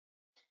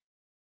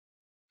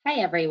Hi,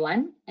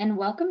 everyone, and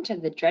welcome to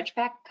the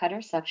DREDGEPACK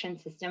Cutter Suction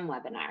System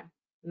webinar.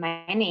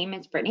 My name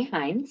is Brittany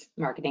Hines,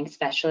 Marketing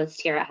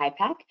Specialist here at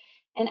HYPACK,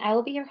 and I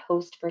will be your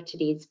host for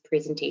today's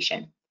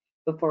presentation.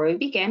 Before we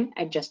begin,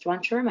 I just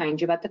want to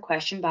remind you about the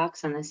question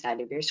box on the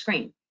side of your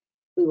screen.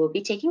 We will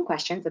be taking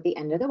questions at the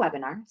end of the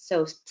webinar,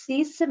 so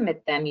please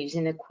submit them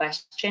using the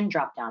question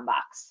drop-down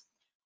box.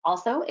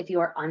 Also, if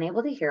you are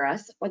unable to hear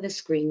us or the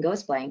screen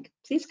goes blank,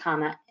 please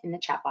comment in the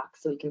chat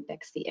box so we can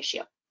fix the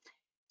issue.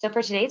 So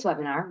for today's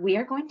webinar, we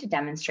are going to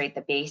demonstrate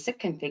the basic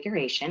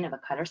configuration of a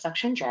cutter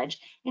suction dredge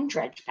in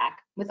DREDGEPACK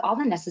with all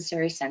the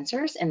necessary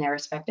sensors and their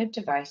respective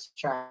device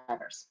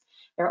drivers.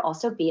 There will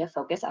also be a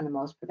focus on the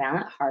most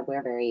prevalent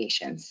hardware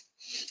variations.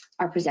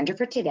 Our presenter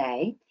for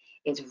today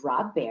is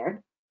Rob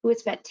Baird, who has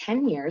spent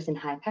 10 years in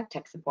HYPACK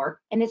tech support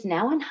and is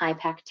now in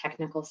HYPACK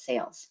technical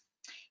sales.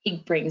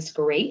 He brings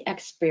great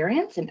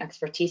experience and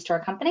expertise to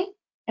our company,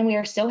 and we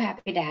are so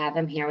happy to have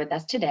him here with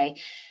us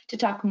today to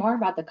talk more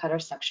about the cutter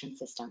suction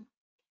system.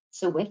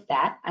 So with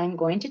that, I'm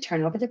going to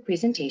turn over the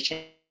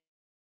presentation.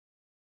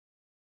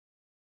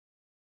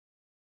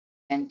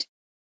 Thank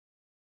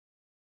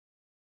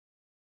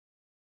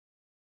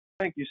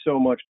you so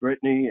much,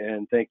 Brittany,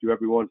 and thank you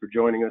everyone for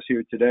joining us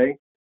here today.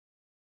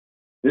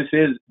 This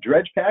is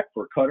DREDGEPACK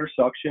for cutter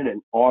suction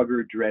and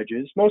auger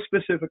dredges. Most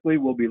specifically,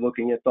 we'll be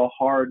looking at the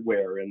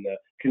hardware and the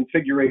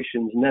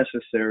configurations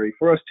necessary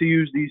for us to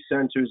use these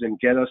sensors and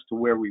get us to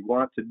where we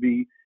want to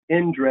be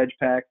in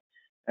DREDGEPACK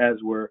as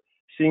we're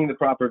seeing the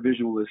proper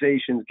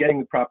visualizations,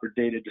 getting the proper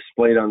data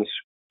displayed on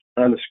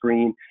the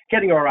screen,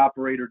 getting our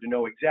operator to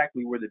know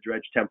exactly where the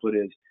dredge template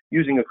is,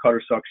 using a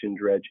cutter suction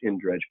dredge in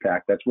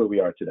DREDGEPACK. That's where we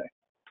are today.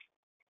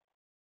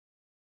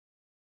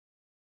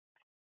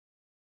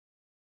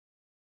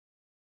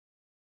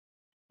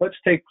 Let's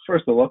take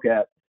first a look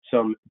at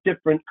some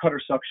different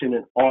cutter suction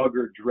and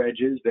auger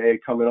dredges. They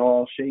come in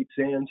all shapes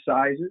and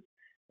sizes,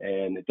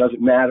 and it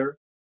doesn't matter.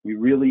 We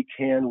really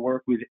can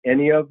work with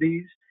any of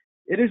these.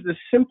 It is the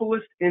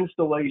simplest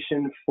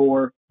installation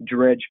for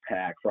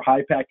DREDGEPACK. For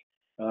HYPACK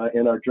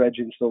in our dredge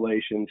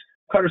installations,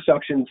 cutter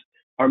suctions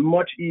are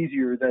much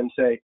easier than,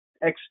 say,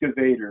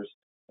 excavators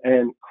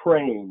and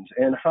cranes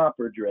and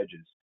hopper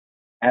dredges.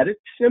 At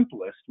its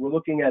simplest, we're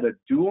looking at a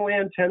dual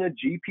antenna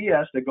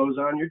GPS that goes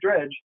on your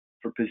dredge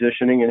for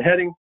positioning and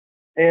heading,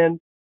 and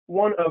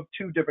one of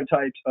two different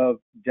types of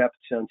depth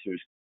sensors,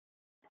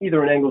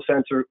 either an angle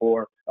sensor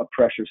or a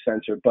pressure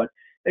sensor, but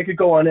it could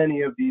go on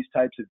any of these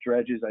types of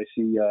dredges. I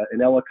see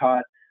an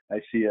Ellicott, I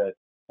see a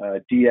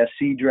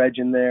DSC dredge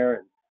in there,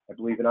 and I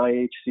believe an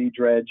IHC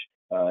dredge,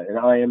 an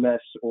IMS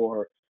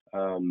or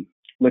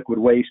liquid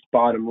waste.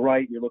 Bottom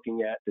right, you're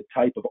looking at the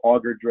type of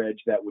auger dredge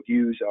that would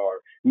use our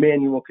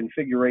manual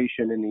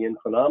configuration in the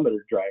inclinometer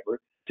driver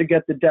to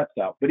get the depth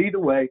out. But either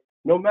way,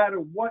 no matter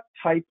what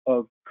type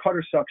of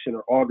cutter suction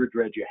or auger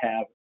dredge you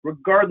have,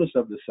 regardless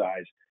of the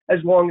size, as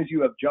long as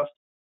you have just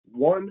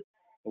one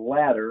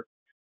ladder,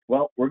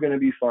 well, we're going to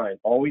be fine.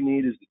 All we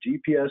need is the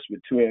GPS with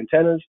two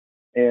antennas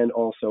and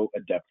also a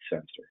depth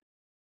sensor.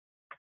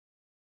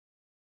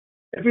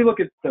 If we look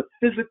at the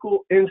physical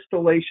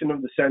installation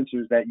of the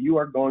sensors that you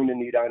are going to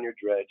need on your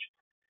dredge,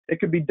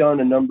 it could be done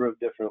a number of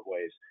different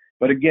ways.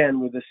 But again,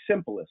 with the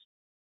simplest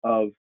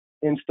of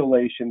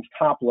installations,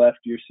 top left,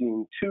 you're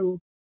seeing two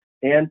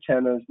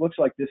antennas. Looks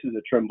like this is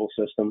a Trimble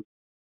system.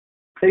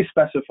 They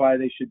specify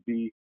they should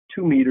be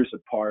 2 meters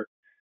apart,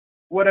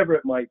 whatever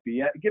it might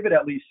be. Give it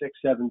at least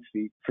 6-7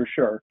 feet for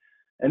sure.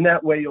 And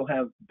that way you'll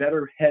have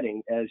better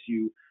heading as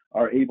you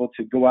are able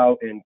to go out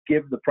and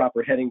give the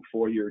proper heading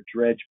for your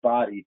dredge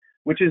body,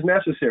 which is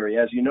necessary.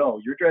 As you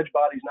know, your dredge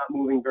body is not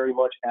moving very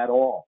much at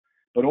all.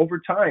 But over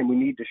time, we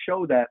need to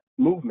show that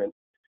movement.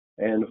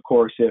 And of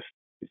course, if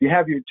you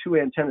have your two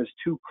antennas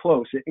too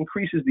close, it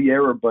increases the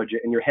error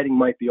budget and your heading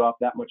might be off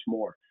that much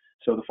more.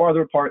 So the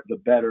farther apart, the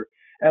better.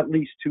 At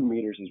least 2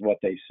 meters is what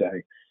they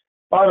say.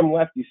 Bottom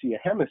left, you see a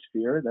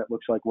hemisphere that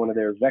looks like one of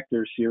their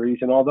vector series.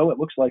 And although it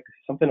looks like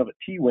something of a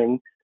T-wing,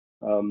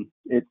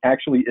 it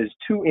actually is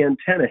two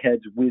antenna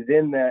heads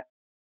within that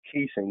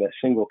casing, that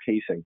single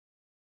casing.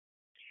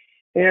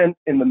 And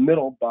in the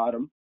middle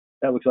bottom,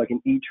 that looks like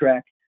an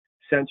E-track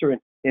sensor, an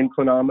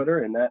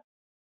inclinometer, and that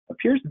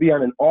appears to be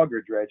on an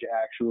auger dredge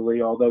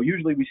actually, although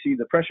usually we see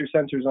the pressure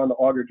sensors on the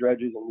auger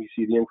dredges and we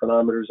see the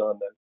inclinometers on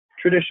the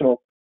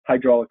traditional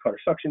hydraulic cutter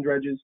suction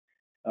dredges.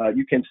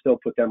 You can still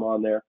put them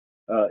on there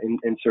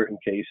in certain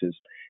cases.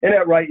 And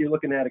at right, you're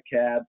looking at a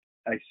cab.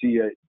 I see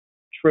a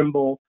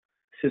Trimble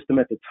system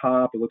at the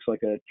top. It looks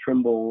like a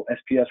Trimble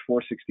SPS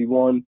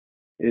 461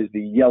 is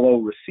the yellow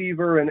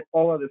receiver and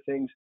all other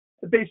things.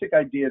 The basic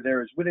idea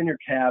there is within your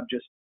cab,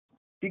 just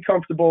be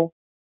comfortable,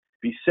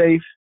 be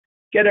safe,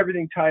 get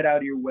everything tied out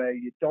of your way.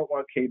 You don't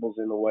want cables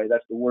in the way.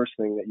 That's the worst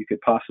thing that you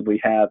could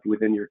possibly have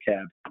within your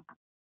cab.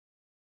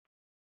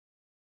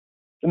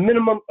 The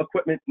minimum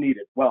equipment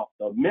needed. Well,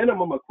 the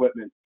minimum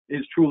equipment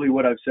is truly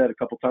what I've said a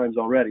couple times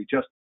already,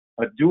 just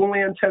a dual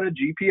antenna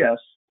GPS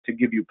to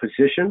give you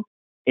position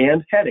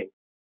and heading,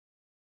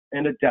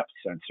 and a depth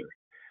sensor.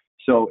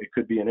 So it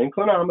could be an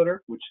inclinometer,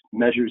 which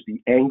measures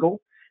the angle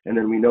and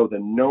then we know the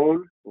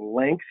known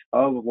length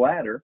of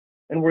ladder,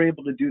 and we're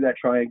able to do that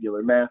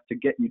triangular math to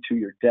get you to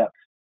your depth.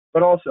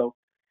 But also,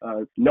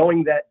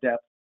 knowing that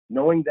depth,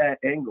 knowing that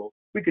angle,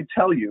 we could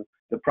tell you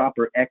the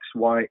proper X,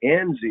 Y,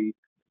 and Z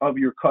of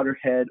your cutter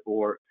head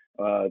or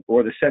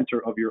the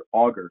center of your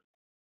auger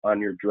on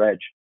your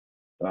dredge,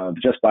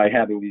 just by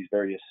having these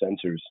various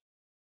sensors.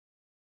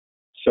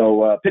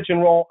 So pitch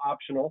and roll,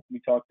 optional. We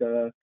talked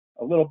a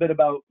little bit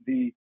about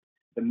the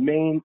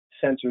main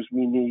sensors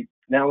we need.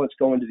 Now let's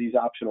go into these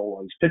optional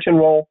ones. Pitch and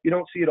roll, you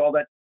don't see it all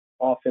that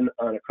often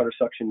on a cutter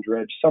suction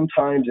dredge.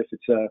 Sometimes if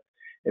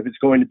it's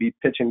going to be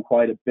pitching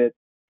quite a bit,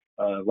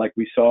 like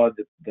we saw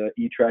the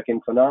E-track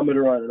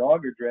inclinometer on an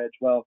auger dredge,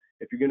 well,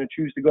 if you're going to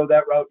choose to go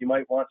that route, you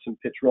might want some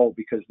pitch roll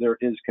because there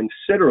is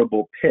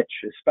considerable pitch,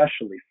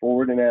 especially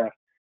forward and aft,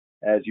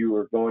 as you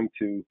are going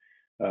to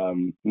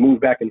move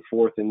back and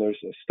forth, and there's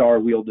a star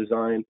wheel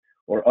design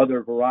or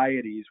other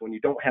varieties. When you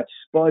don't have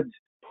spuds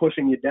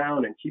pushing you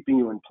down and keeping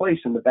you in place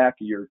in the back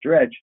of your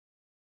dredge,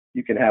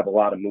 you can have a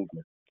lot of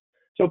movement.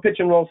 So pitch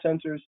and roll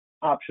sensors,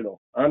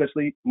 optional.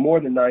 Honestly, more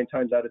than 9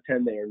 times out of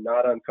 10, they are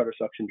not on cutter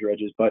suction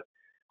dredges, but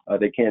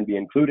they can be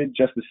included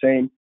just the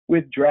same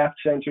with draft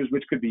sensors,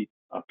 which could be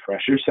a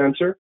pressure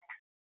sensor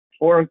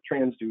or a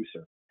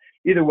transducer.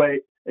 Either way,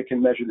 it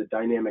can measure the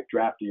dynamic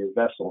draft of your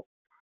vessel.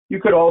 You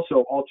could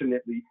also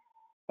alternately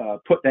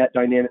put that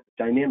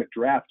dynamic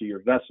draft of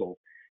your vessel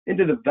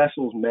into the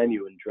vessel's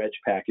menu in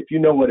DREDGEPACK. If you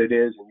know what it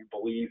is and you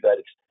believe that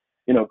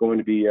it's going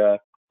to be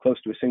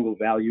close to a single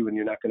value and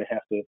you're not going to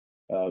have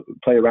to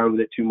play around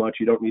with it too much,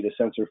 you don't need a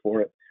sensor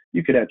for it,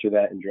 you could enter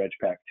that in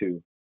DREDGEPACK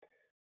too.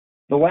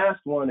 The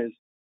last one is,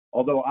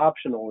 although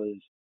optional,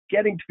 is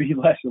getting to be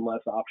less and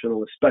less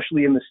optional,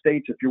 especially in the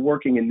States. If you're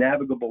working in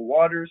navigable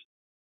waters,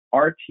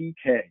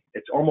 RTK,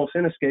 it's almost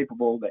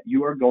inescapable that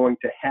you are going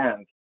to have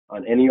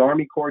on any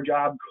Army Corps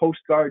job, Coast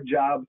Guard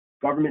job,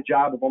 government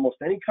job of almost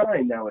any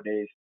kind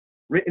nowadays,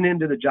 written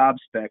into the job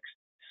specs,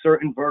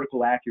 certain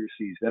vertical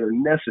accuracies that are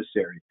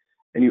necessary,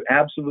 and you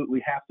absolutely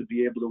have to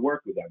be able to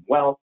work with them.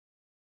 Well,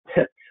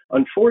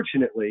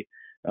 unfortunately,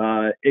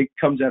 it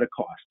comes at a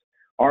cost.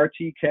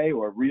 RTK,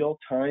 or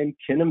real-time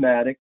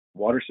kinematic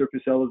water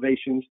surface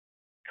elevations,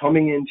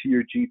 coming into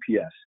your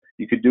GPS.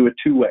 You could do it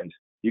 2 ways.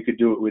 You could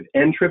do it with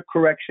N-trip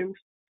corrections,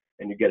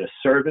 and you get a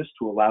service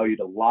to allow you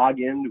to log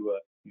into a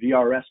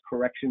VRS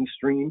correction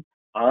stream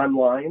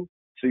online.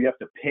 So you have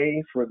to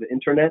pay for the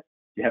internet.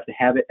 You have to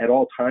have it at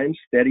all times,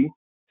 steady,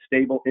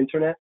 stable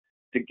internet,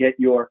 to get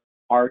your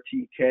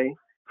RTK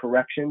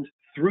corrections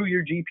through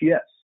your GPS.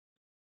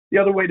 The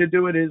other way to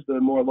do it is the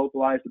more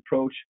localized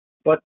approach,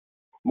 but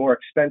more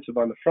expensive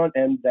on the front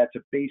end. That's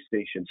a base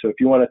station. So if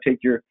you want to take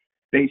your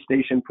base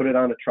station, put it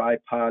on a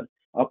tripod,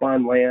 up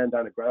on land,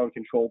 on a ground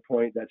control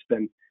point that's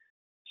been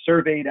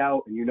surveyed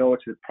out, and you know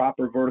it's the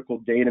proper vertical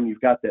datum,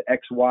 you've got the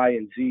X, Y,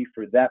 and Z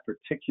for that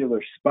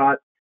particular spot,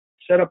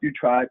 set up your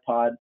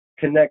tripod,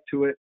 connect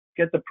to it,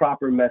 get the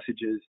proper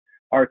messages,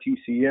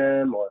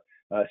 RTCM or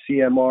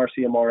CMR,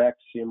 CMRX,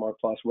 CMR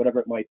plus, whatever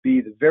it might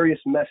be, the various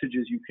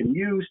messages you can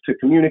use to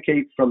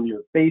communicate from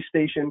your base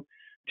station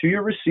to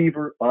your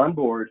receiver on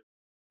board,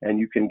 and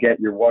you can get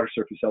your water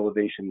surface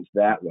elevations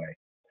that way.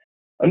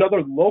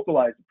 Another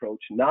localized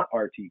approach, not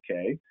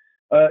RTK,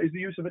 is the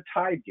use of a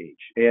tide gauge.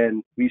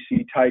 And we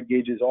see tide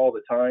gauges all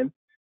the time.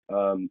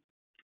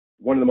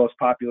 One of the most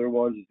popular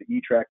ones is the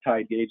E-track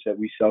tide gauge that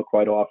we sell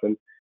quite often,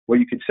 where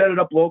you can set it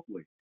up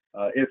locally.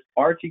 If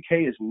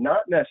RTK is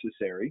not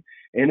necessary,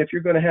 and if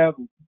you're going to have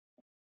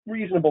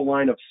reasonable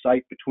line of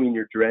sight between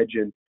your dredge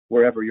and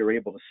wherever you're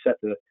able to set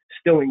the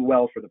stilling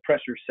well for the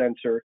pressure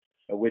sensor,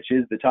 which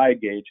is the tide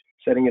gauge,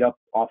 setting it up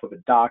off of a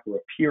dock or a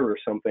pier or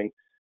something,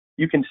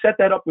 you can set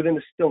that up within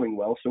a stilling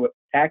well so it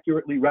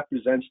accurately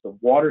represents the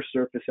water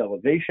surface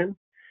elevation,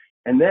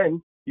 and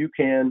then you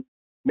can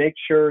make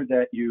sure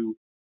that you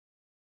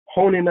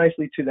hone in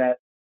nicely to that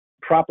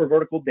proper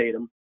vertical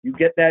datum. You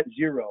get that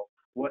 0.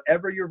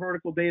 Whatever your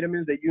vertical datum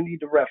is that you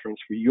need to reference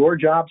for your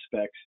job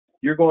specs,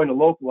 you're going to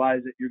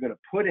localize it. You're going to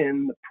put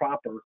in the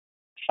proper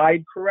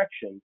tide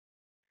correction,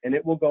 and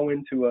it will go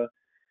into a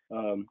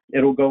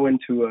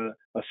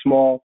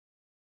small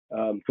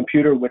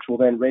computer, which will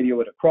then radio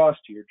it across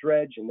to your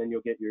dredge, and then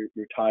you'll get your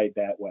tide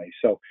that way.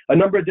 So a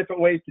number of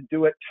different ways to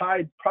do it.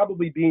 Tide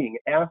probably being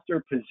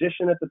after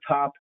position at the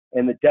top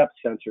and the depth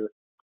sensor.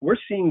 We're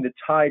seeing the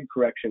tide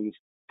corrections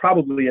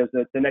probably as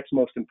the next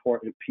most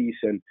important piece.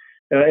 And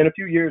in a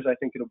few years, I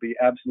think it'll be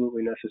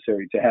absolutely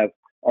necessary to have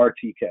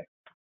RTK.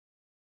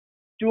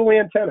 Dual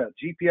antenna,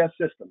 GPS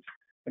systems.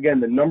 Again,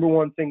 the number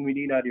one thing we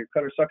need out of your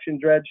cutter suction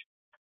dredge.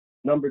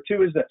 Number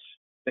 2 is this,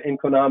 the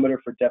inclinometer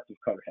for depth of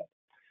cutter head.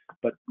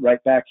 But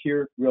right back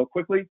here real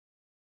quickly,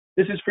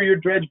 this is for your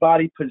dredge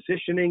body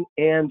positioning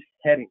and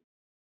heading.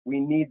 We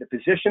need the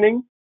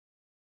positioning,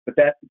 but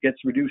that gets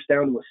reduced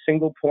down to a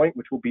single point,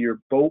 which will be your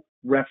boat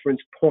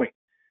reference point.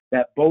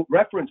 That boat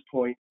reference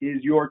point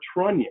is your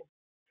trunnion.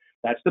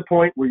 That's the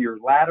point where your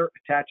ladder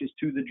attaches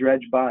to the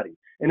dredge body,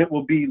 and it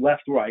will be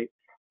left-right,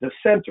 the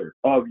center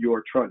of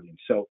your trunnion.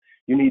 So,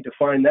 you need to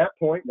find that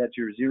point. That's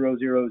your 0,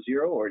 0,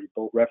 0, or your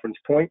boat reference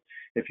point.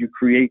 If you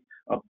create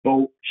a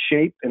boat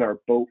shape in our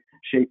boat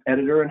shape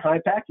editor in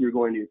HYPACK, you're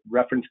going to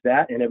reference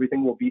that, and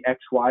everything will be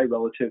XY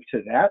relative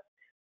to that.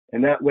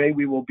 And that way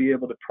we will be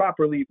able to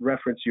properly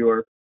reference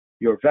your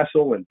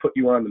vessel and put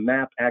you on the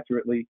map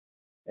accurately.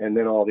 And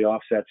then all the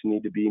offsets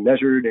need to be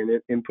measured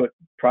and input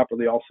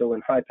properly also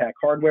in HYPACK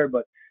hardware.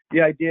 But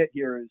the idea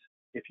here is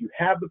if you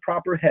have the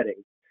proper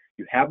heading,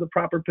 you have the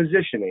proper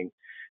positioning,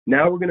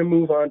 now we're going to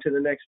move on to the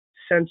next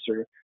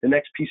sensor, the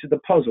next piece of the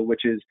puzzle,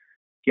 which is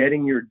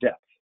getting your depth.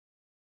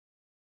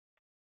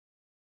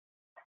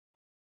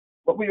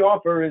 What we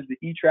offer is the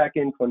E-Track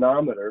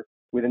inclinometer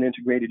with an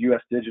integrated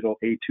US digital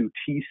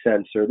A2T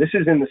sensor. This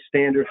is in the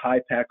standard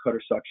HYPACK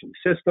cutter suction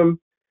system,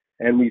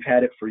 and we've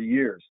had it for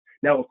years.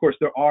 Now, of course,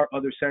 there are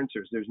other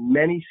sensors. There's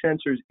many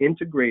sensors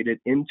integrated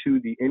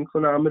into the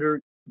inclinometer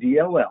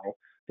DLL,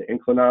 the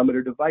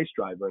inclinometer device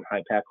driver in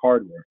HYPACK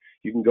hardware.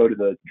 You can go to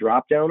the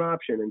drop-down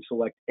option and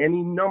select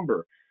any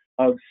number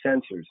of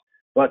sensors.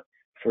 But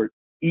for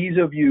ease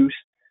of use,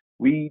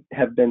 we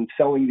have been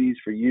selling these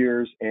for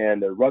years,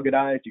 and they're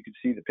ruggedized. You can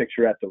see the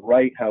picture at the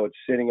right, how it's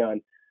sitting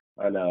on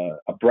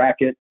a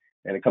bracket,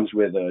 and it comes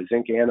with a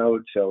zinc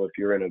anode. So if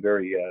you're in a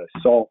very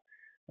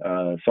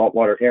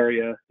saltwater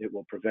area, it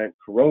will prevent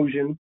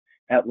corrosion.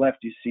 At left,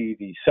 you see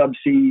the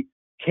subsea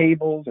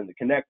cables and the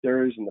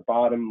connectors. In the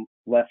bottom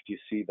left, you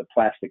see the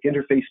plastic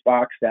interface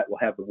box that will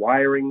have the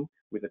wiring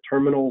with the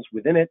terminals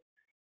within it.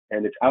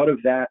 And it's out of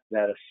that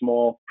a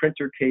small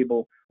printer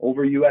cable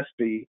over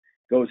USB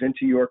goes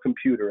into your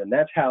computer. And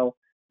that's how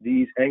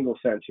these angle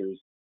sensors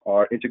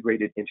are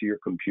integrated into your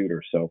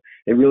computer. So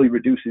it really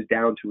reduces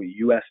down to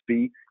a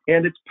USB,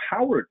 and it's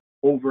powered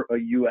over a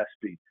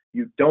USB.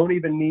 You don't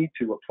even need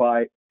to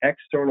apply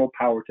external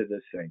power to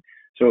this thing.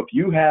 So if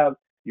you have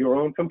your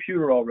own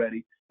computer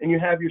already and you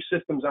have your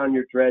systems on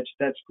your dredge,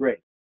 that's great.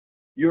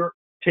 You're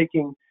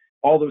taking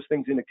all those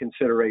things into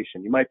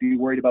consideration. You might be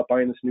worried about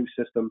buying this new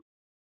system.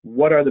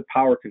 What are the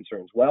power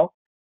concerns? Well,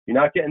 you're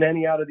not getting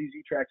any out of these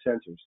E-Track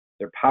sensors.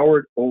 They're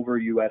powered over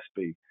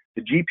USB.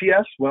 The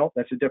GPS, well,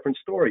 that's a different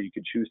story. You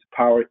could choose to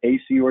power it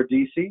AC or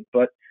DC,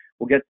 but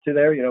we'll get to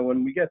there,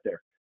 when we get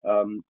there.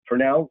 For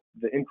now,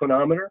 the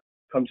inclinometer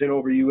comes in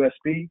over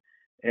USB,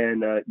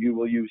 and you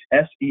will use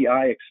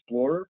SEI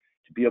Explorer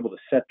to be able to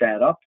set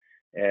that up.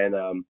 And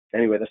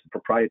anyway, that's the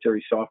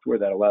proprietary software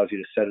that allows you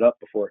to set it up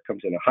before it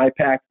comes in a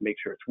HYPACK, make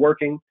sure it's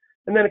working,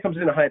 and then it comes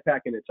in a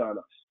HYPACK and it's on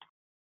us.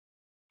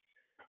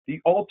 The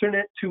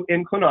alternate to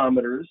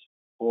inclinometers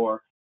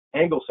or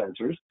angle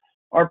sensors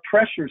are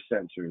pressure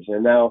sensors.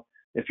 And now,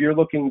 if you're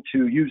looking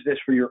to use this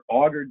for your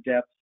auger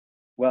depth,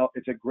 well,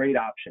 it's a great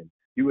option.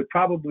 You would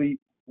probably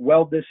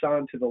weld this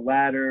onto the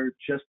ladder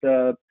just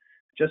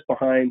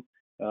behind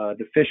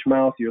the fish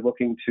mouth. You're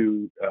looking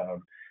to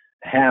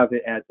have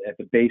it at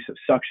the base of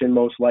suction,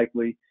 most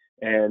likely.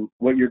 And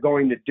what you're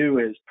going to do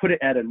is put it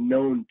at a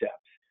known depth.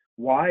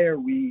 Why are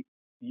we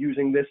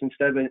using this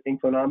instead of an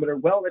inclinometer?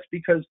 Well, it's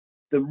because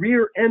the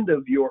rear end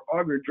of your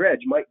auger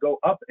dredge might go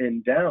up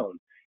and down.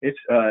 It's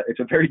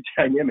a very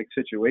dynamic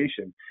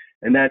situation,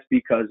 and that's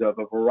because of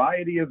a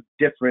variety of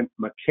different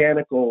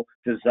mechanical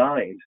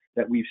designs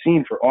that we've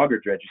seen for auger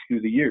dredges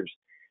through the years.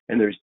 And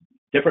there's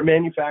different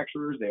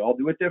manufacturers, they all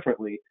do it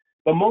differently,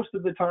 but most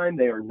of the time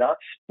they are not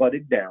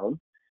spudded down,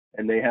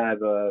 and they have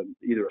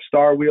either a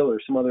star wheel or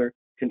some other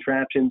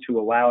contraption to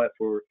allow it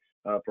for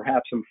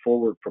perhaps some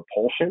forward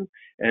propulsion.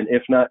 And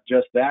if not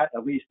just that,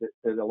 at least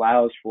it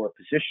allows for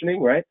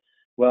positioning, right?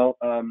 Well,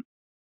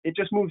 it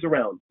just moves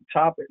around.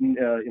 Top and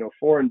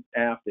fore and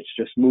aft, it's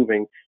just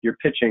moving. You're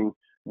pitching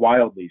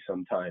wildly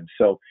sometimes.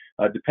 So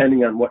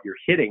depending on what you're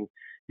hitting,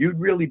 you'd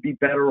really be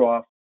better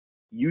off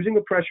using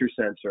a pressure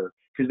sensor,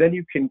 because then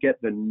you can get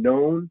the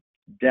known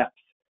depth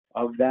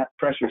of that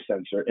pressure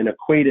sensor and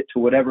equate it to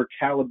whatever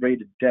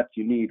calibrated depth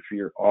you need for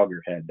your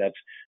auger head.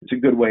 It's a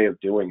good way of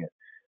doing it.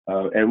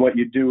 And what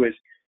you do is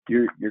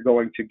you're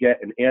going to get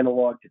an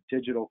analog to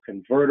digital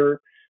converter.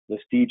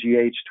 This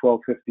DGH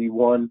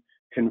 1251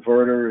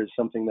 converter is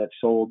something that's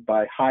sold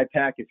by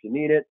HYPACK if you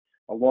need it,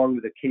 along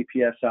with a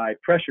KPSI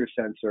pressure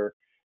sensor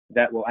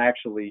that will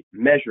actually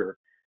measure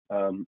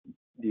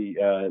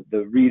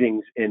the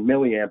readings in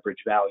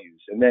milliamperage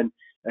values. And then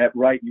at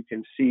right, you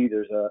can see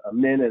there's a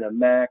min and a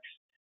max,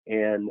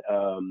 and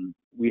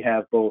we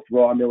have both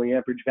raw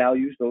milliamperage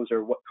values. Those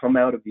are what come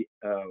out of the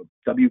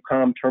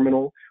WCOM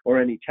terminal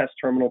or any test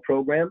terminal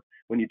program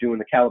when you're doing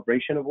the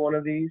calibration of one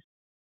of these.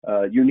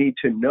 You need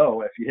to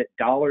know if you hit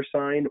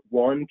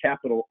 $1,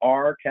 capital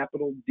R,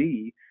 capital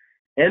D,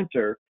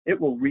 enter, it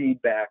will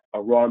read back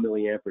a raw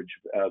milliamperage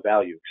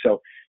value.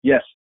 So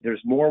yes,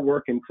 there's more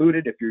work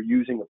included. If you're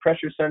using a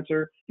pressure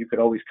sensor, you could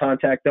always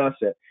contact us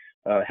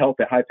at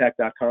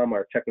help@hypack.com.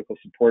 Our technical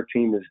support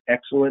team is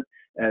excellent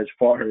as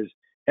far as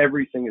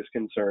everything is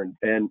concerned,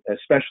 and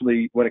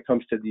especially when it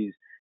comes to these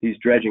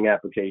dredging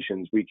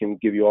applications, we can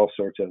give you all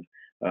sorts of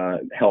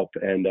help.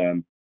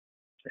 And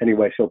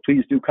anyway, so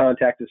please do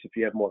contact us if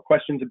you have more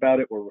questions about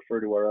it, or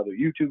refer to our other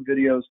YouTube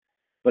videos.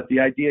 But the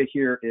idea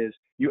here is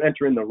you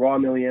enter in the raw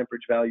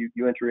milliamperage value,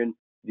 you enter in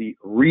the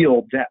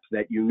real depth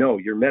that you know.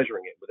 You're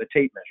measuring it with a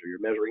tape measure, you're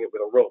measuring it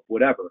with a rope,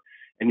 whatever,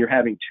 and you're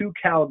having two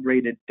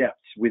calibrated depths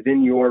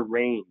within your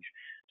range.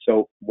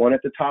 So one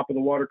at the top of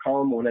the water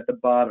column, one at the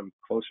bottom,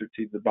 closer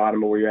to the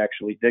bottom of where you're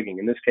actually digging.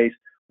 In this case,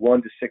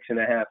 1 to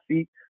 6.5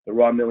 feet. The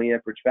raw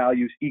milliamperage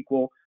values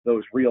equal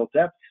those real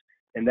depths,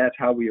 and that's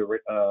how we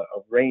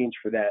arrange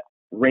for that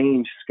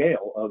range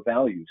scale of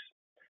values.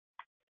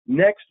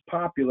 Next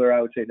popular,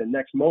 I would say the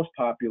next most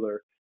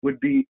popular would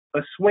be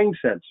a swing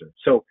sensor.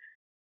 So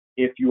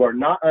if you are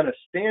not on a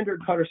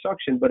standard cutter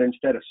suction, but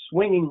instead a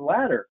swinging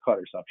ladder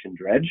cutter suction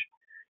dredge,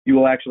 you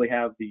will actually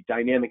have the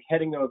dynamic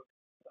heading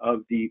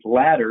of the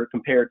ladder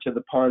compared to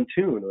the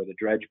pontoon or the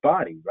dredge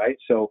body, right?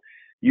 So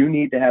you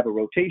need to have a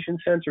rotation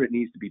sensor. It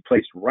needs to be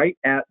placed right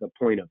at the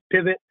point of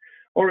pivot,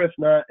 or if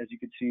not, as you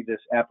can see, this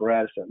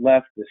apparatus at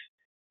left, this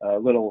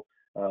little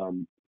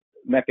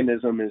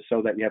mechanism is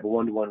so that you have a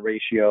 1-to-1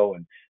 ratio,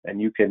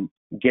 and you can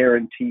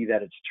guarantee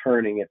that it's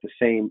turning at the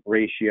same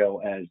ratio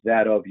as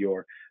that of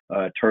your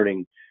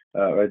turning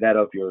or that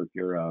of your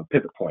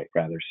pivot point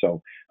rather.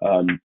 So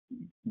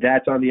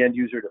that's on the end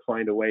user to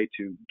find a way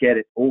to get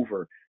it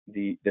over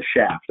the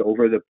shaft,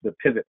 over the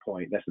pivot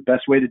point. That's the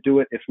best way to do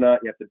it. If not,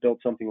 you have to build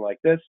something like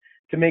this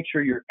to make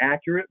sure you're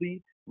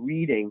accurately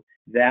reading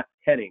that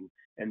heading,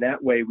 and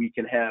that way we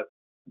can have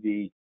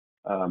the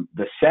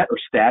set or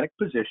static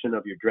position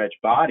of your dredge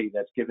body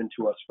that's given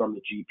to us from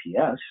the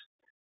GPS,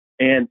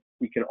 and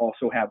we can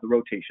also have the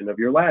rotation of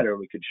your ladder.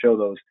 We could show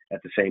those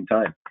at the same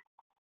time.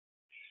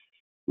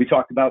 We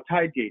talked about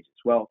tide gauges.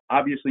 Well,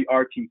 obviously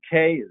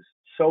RTK is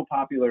so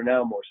popular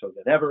now, more so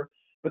than ever,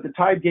 but the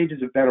tide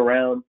gauges have been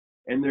around,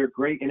 and they're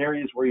great in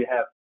areas where you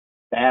have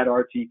bad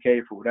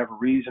RTK for whatever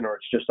reason, or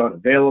it's just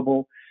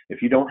unavailable.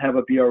 If you don't have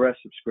a BRS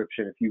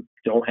subscription, if you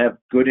don't have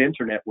good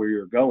internet where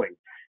you're going,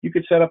 you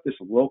could set up this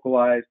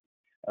localized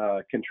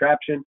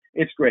contraption.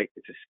 It's great.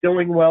 It's a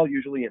stilling well,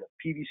 usually in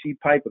a PVC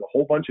pipe with a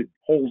whole bunch of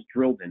holes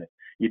drilled in it.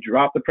 You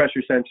drop the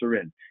pressure sensor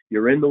in.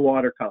 You're in the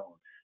water column.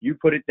 You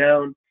put it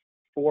down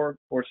 4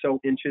 or so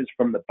inches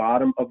from the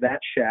bottom of that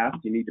shaft.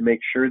 You need to make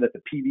sure that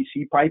the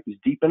PVC pipe is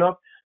deep enough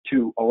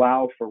to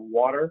allow for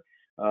water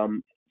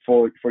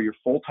for your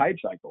full tide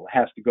cycle. It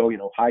has to go,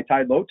 high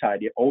tide, low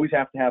tide. You always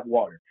have to have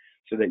water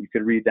so that you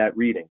can read that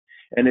reading.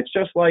 And it's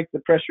just like the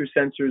pressure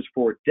sensors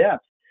for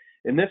depth.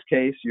 In this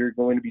case, you're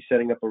going to be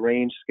setting up a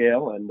range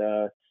scale, and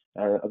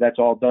that's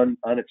all done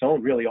on its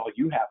own. Really, all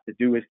you have to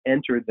do is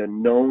enter the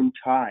known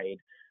tide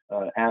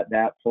at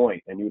that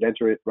point, and you would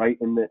enter it right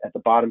at the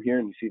bottom here,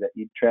 and you see that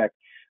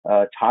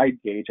HYPACK tide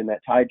gauge. And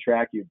that tide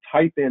track, you'd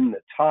type in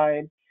the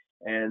tide,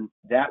 and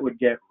that would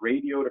get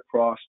radioed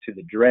across to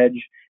the dredge,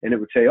 and it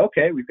would say,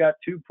 okay, we've got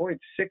 2.67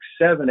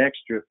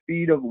 extra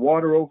feet of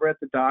water over at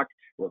the dock.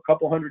 We're a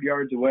couple hundred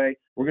yards away.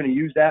 We're going to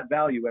use that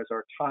value as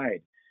our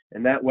tide.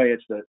 And that way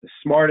it's the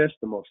smartest,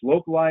 the most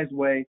localized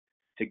way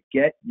to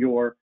get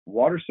your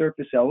water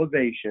surface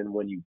elevation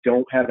when you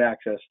don't have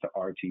access to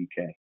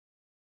RTK.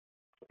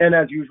 And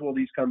as usual,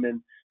 these come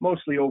in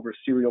mostly over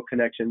serial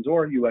connections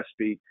or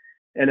USB.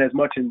 And as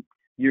much in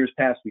years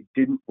past, we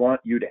didn't want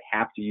you to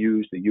have to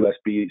use the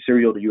USB,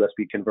 serial to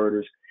USB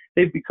converters.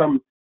 They've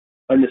become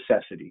a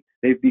necessity.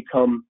 They've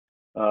become,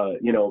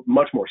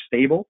 much more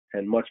stable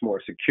and much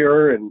more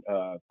secure and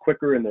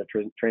quicker in the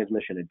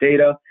transmission of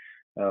data.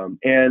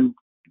 And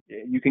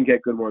you can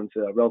get good ones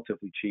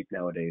relatively cheap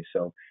nowadays.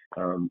 So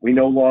we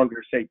no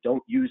longer say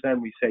don't use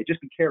them. We say just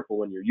be careful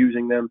when you're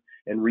using them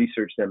and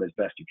research them as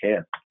best you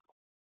can.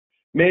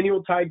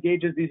 Manual tide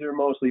gauges, these are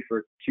mostly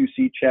for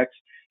QC checks.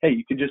 Hey,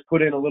 you could just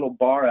put in a little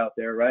bar out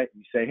there, right?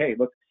 You say, hey,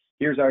 look,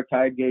 here's our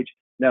tide gauge.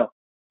 Now,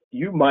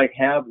 you might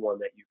have one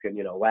that you can,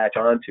 latch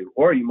onto,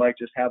 or you might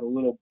just have a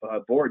little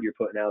board you're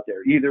putting out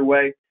there. Either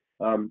way,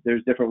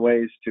 there's different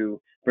ways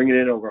to bring it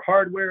in over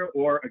hardware,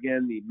 or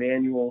again, the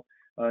manual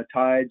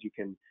tides. You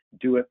can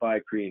do it by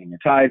creating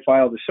a tide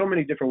file. There's so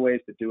many different ways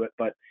to do it,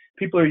 but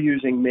people are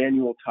using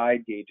manual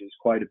tide gauges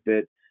quite a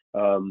bit.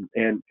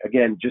 And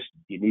again,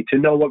 you need to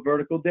know what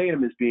vertical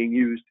datum is being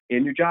used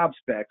in your job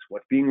specs,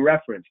 what's being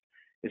referenced.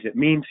 Is it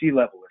mean sea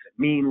level? Is it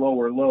mean low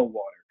or low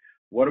water?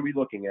 What are we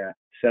looking at?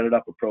 Set it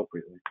up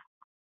appropriately.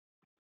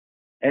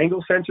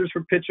 Angle sensors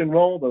for pitch and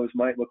roll, those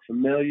might look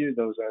familiar.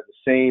 Those are the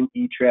same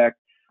E-Track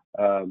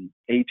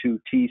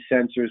A2T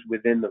sensors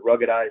within the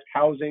ruggedized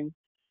housing.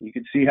 You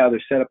can see how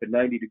they're set up at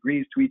 90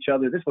 degrees to each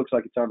other. This looks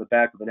like it's on the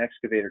back of an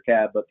excavator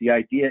cab, but the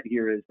idea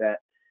here is that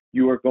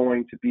you are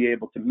going to be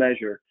able to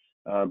measure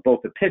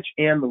both the pitch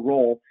and the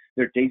roll.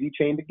 They're daisy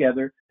chained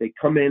together. They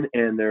come in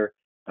and they're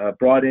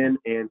brought in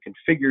and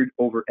configured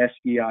over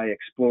SEI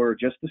Explorer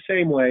just the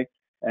same way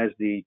as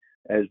the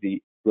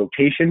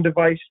rotation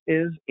device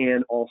is,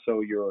 and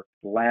also your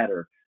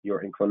ladder,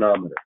 your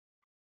inclinometer.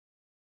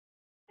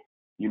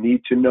 You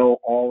need to know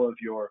all of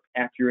your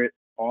accurate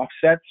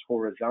offsets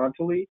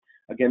horizontally.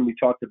 Again, we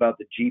talked about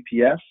the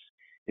GPS.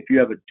 If you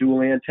have a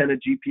dual antenna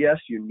GPS,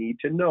 you need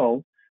to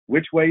know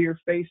which way you're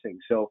facing.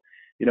 So,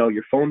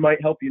 your phone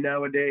might help you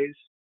nowadays.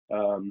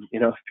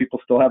 If people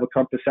still have a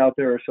compass out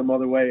there or some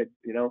other way,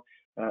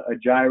 a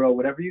gyro,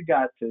 whatever you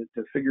got to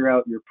figure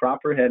out your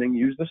proper heading,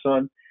 use the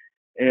sun.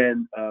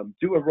 and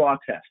do a raw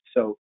test.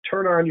 So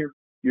turn on your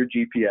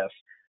GPS,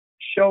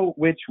 show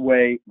which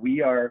way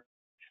we are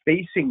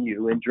facing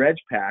you in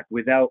DREDGEPACK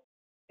without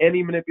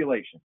any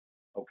manipulation,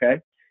 okay?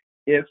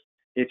 If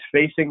it's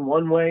facing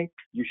one way,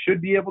 you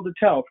should be able to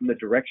tell from the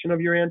direction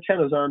of your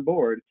antennas on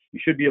board, you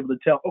should be able to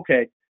tell,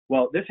 okay,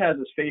 well, this has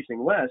us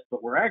facing west,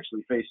 but we're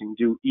actually facing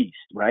due east,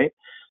 right?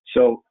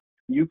 So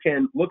you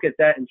can look at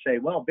that and say,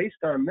 well,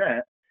 based on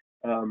that,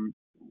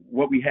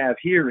 what we have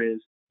here is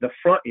the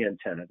front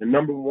antenna, the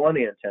number one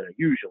antenna,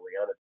 usually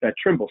on a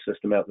Trimble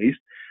system at least,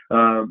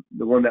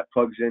 the one that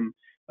plugs in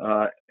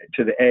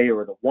to the A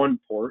or the 1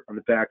 port on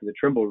the back of the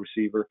Trimble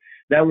receiver.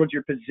 That one's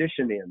your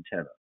position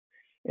antenna.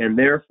 And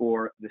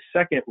therefore, the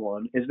second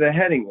one is the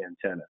heading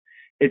antenna.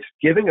 It's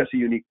giving us a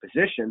unique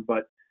position,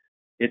 but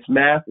its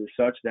math is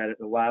such that it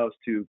allows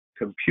to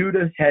compute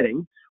a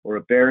heading or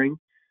a bearing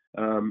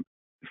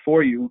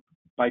for you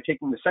by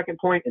taking the second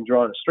point and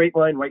drawing a straight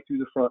line right through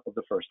the front of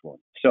the first one.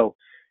 So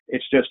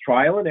it's just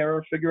trial and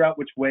error, figure out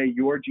which way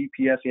your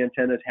GPS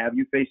antennas have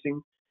you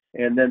facing,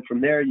 and then from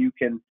there you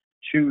can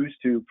choose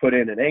to put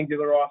in an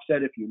angular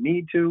offset if you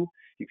need to.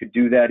 You could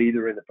do that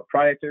either in the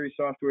proprietary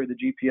software, the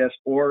GPS,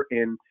 or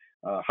in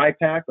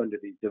HYPACK under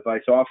the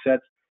device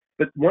offsets.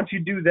 But once you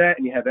do that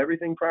and you have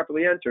everything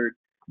properly entered,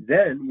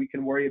 then we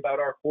can worry about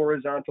our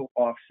horizontal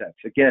offsets.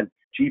 Again,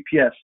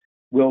 GPS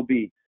will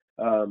be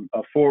a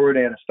forward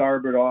and a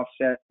starboard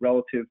offset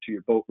relative to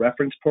your boat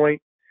reference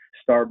point.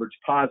 Starboard's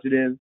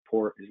positive,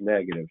 port is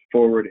negative.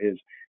 Forward is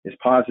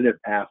positive,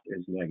 aft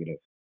is negative.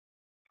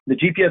 The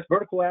GPS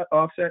vertical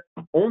offset,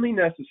 only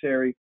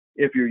necessary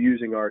if you're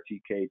using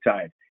RTK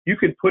tide. You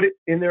could put it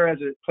in there as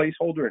a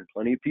placeholder, and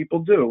plenty of people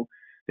do.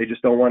 They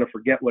just don't want to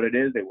forget what it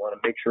is. They want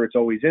to make sure it's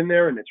always in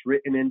there, and it's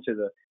written into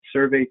the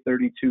Survey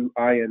 32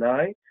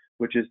 INI,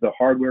 which is the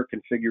hardware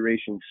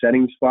configuration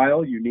settings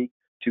file unique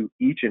to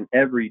each and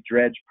every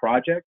dredge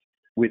project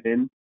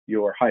within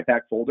your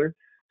HYPACK folder.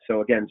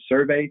 So again,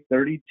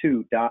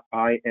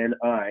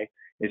 survey32.ini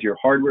is your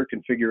hardware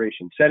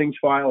configuration settings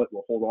file. It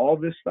will hold all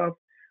this stuff,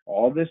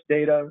 all this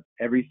data,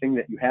 everything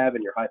that you have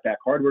in your HYPACK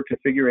hardware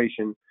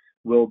configuration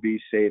will be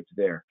saved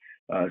there.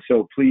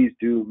 So please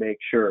do make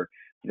sure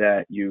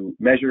that you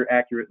measure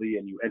accurately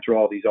and you enter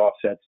all these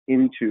offsets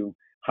into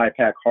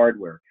HYPACK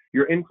hardware.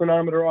 Your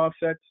inclinometer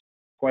offsets,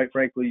 quite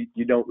frankly,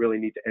 you don't really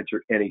need to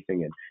enter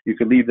anything in. You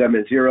can leave them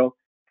as 0.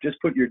 Just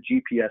put your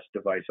GPS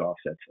device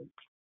offsets in.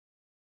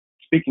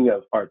 Speaking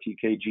of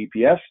RTK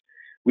GPS,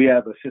 we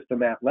have a system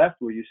map left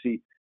where you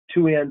see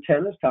 2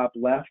 antennas, top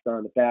left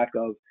on the back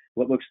of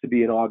what looks to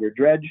be an auger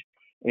dredge.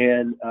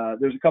 And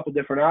there's a couple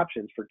different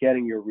options for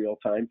getting your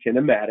real-time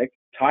kinematic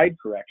tide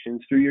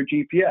corrections through your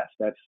GPS.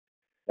 That's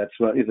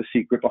what is the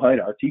secret behind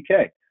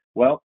RTK.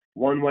 Well,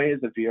 one way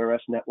is the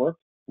VRS network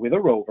with a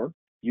rover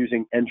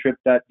using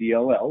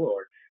ntrip.dll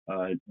or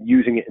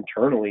using it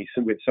internally.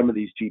 So with some of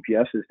these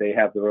GPSs, they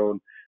have their own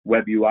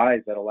web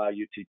UIs that allow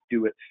you to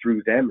do it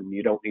through them, and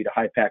you don't need a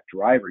HYPACK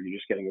driver. You're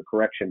just getting a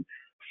correction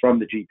from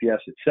the GPS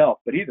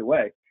itself. But either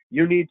way,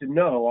 you need to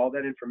know all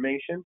that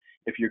information.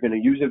 If you're going to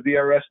use a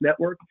VRS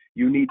network,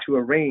 you need to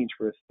arrange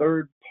for a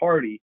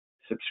third-party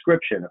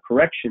subscription, a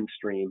correction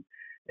stream.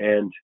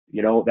 And,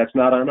 you know, that's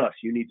not on us.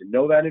 You need to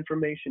know that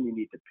information. You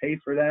need to pay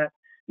for that.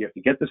 You have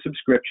to get the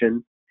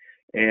subscription,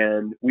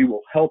 and we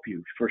will help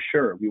you for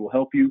sure. We will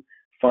help you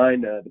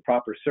find the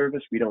proper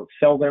service. We don't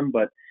sell them,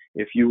 but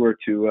if you were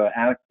to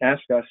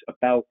ask us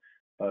about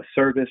a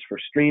service for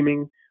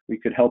streaming, we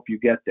could help you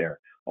get there.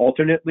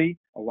 Alternately,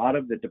 a lot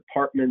of the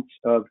departments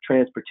of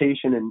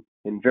transportation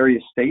in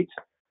various states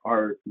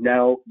are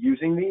now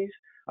using these.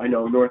 I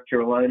know North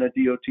Carolina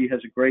DOT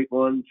has a great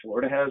one,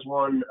 Florida has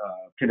one,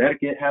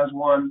 Connecticut has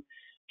one,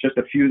 just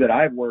a few that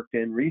I've worked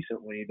in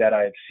recently that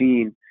I've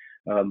seen.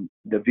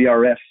 The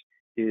VRS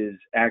is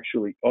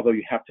actually, although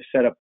you have to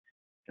set up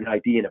an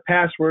ID and a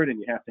password and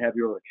you have to have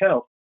your own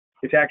account,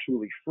 it's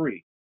actually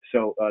free.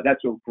 So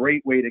that's a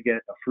great way to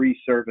get a free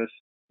service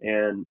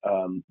and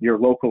your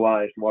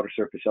localized water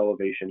surface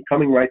elevation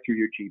coming right through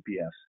your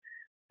GPS.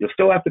 You'll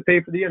still have to pay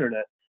for the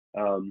internet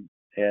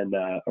and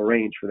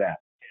arrange for that.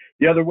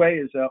 The other way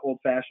is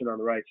old-fashioned on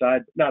the right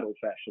side, not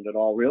old-fashioned at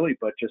all really,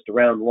 but just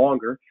around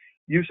longer,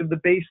 use of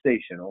the base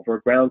station over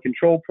a ground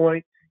control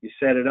point. You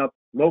set it up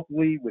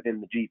locally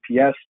within the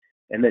GPS,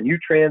 and then you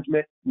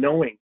transmit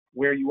knowing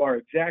where you are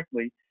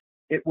exactly.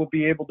 It will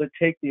be able to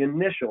take the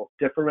initial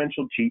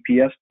differential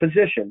GPS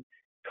position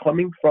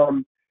coming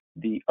from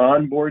the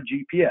onboard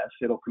GPS.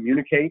 It'll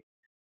communicate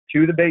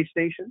to the base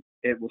station.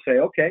 It will say,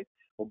 okay,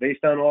 well,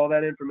 based on all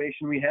that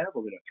information we have,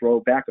 we're going to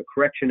throw back a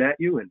correction at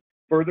you and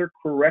further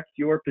correct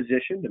your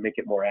position to make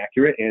it more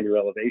accurate and your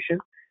elevation.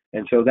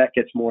 And so that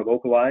gets more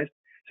localized.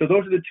 So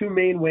those are the 2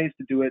 main ways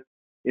to do it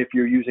if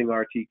you're using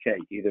RTK,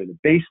 either the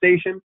base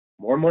station,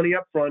 more money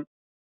up front,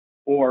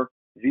 or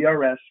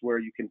VRS, where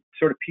you can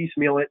sort of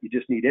piecemeal it. You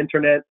just need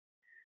internet.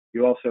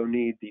 You also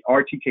need the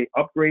RTK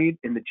upgrade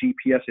in the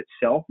GPS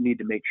itself. You need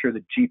to make sure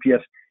the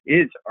GPS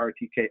is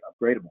RTK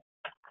upgradable.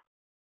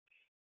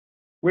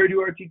 Where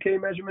do RTK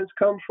measurements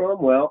come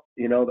from? Well,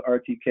 you know, the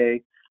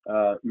RTK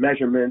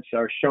measurements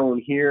are shown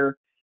here.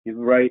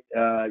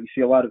 you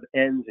see a lot of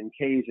N's and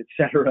K's,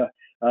 etc.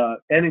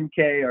 N and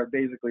K are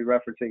basically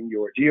referencing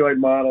your geoid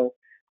model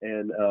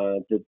and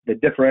the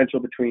differential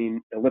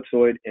between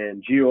ellipsoid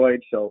and geoid.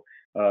 So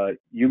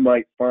you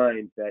might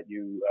find that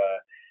you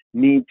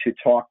need to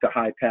talk to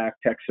HYPACK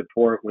tech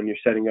support when you're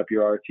setting up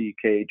your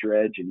RTK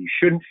dredge, and you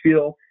shouldn't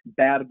feel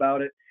bad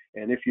about it.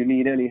 And if you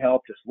need any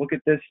help, just look at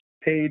this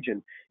page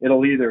and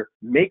it'll either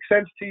make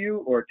sense to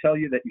you or tell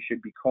you that you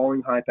should be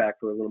calling HYPACK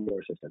for a little more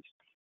assistance.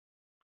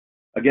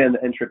 Again, the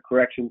NTRIP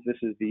corrections, this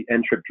is the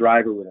NTRIP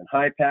driver within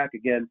HYPACK.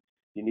 Again,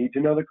 you need to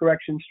know the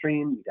correction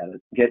stream. You got to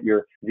get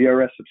your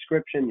VRS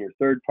subscription, your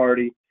third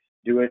party,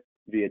 do it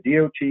via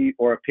DOT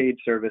or a paid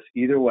service.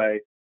 Either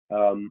way,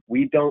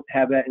 we don't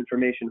have that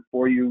information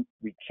for you.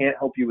 We can't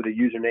help you with a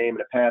username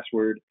and a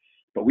password,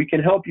 but we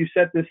can help you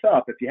set this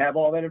up. If you have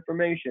all that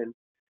information,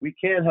 we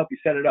can help you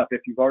set it up.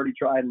 If you've already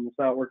tried and it's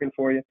not working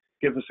for you,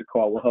 give us a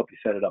call. We'll help you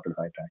set it up in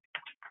HYPACK.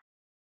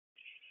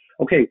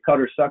 Okay,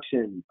 cutter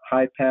suction,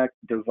 HYPACK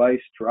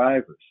device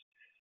drivers.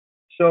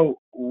 So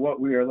what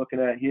we are looking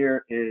at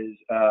here is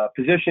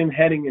position,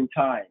 heading, and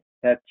tie.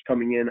 That's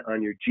coming in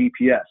on your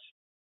GPS.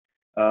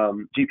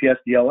 GPS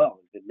DLL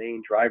is the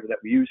main driver that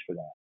we use for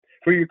that.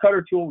 For your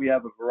cutter tool, we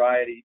have a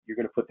variety. You're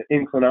going to put the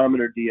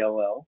inclinometer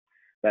DLL.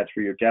 That's for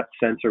your depth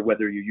sensor,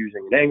 whether you're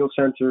using an angle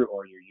sensor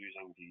or you're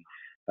using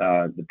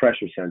the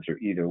pressure sensor.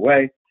 Either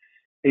way,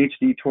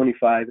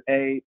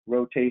 HD25A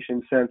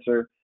rotation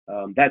sensor.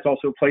 That's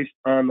also placed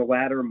on the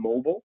ladder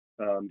mobile.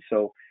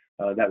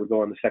 That would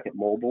go on the second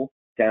mobile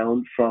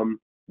down from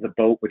the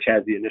boat, which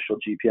has the initial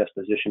GPS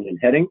position and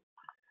heading.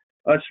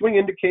 Swing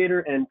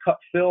indicator and cut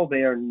fill,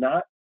 they are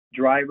not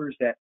drivers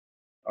that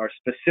are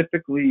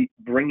specifically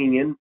bringing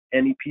in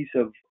any piece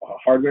of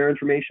hardware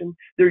information.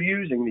 They're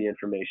using the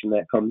information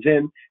that comes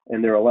in,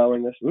 and they're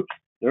allowing us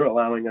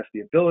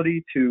the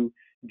ability to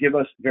give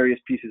us various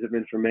pieces of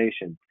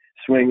information.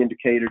 Swing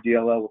indicator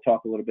DLL, we'll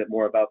talk a little bit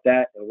more about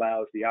that. It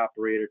allows the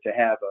operator to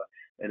have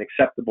an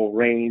acceptable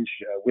range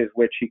with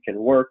which he can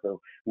work, or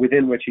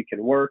within which he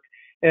can work.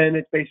 And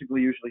it's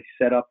basically usually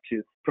set up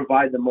to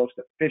provide the most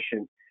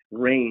efficient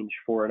range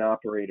for an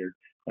operator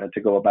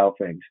to go about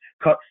things.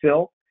 Cut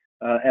fill,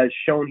 as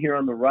shown here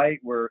on the right,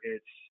 where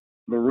it's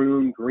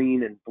maroon,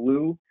 green, and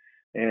blue.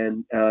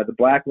 And the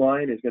black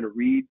line is going to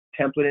read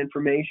template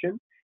information,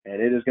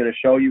 and it is going to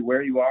show you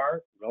where you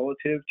are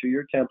relative to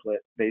your template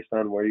based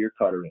on where your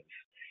cutter is.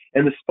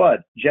 And the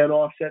spud, gen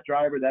offset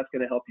driver, that's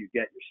going to help you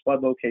get your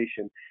spud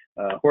location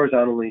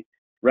horizontally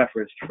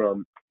referenced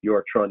from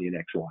your trunnion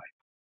XY.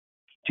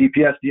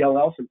 GPS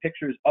DLL, some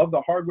pictures of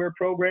the hardware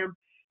program.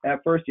 At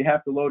first, you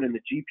have to load in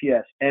the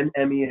GPS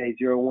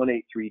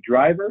NMEA0183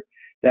 driver.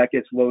 That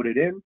gets loaded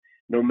in.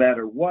 No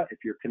matter what, if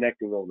you're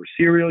connecting over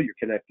serial, you're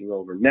connecting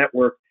over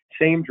network,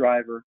 same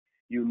driver.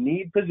 You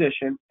need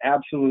position,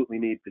 absolutely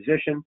need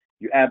position.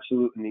 You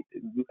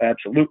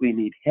absolutely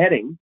need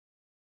heading,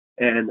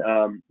 and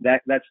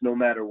that's no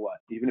matter what.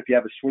 Even if you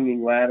have a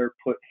swinging ladder,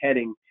 put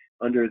heading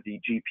under the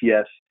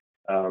GPS.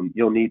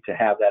 You'll need to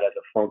have that as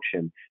a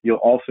function. You'll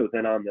also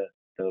then on the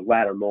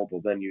ladder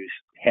mobile then use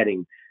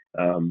heading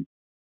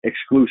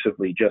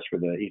exclusively just for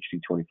the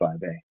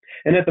HD25A.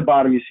 And at the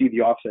bottom, you see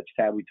the offsets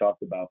tab we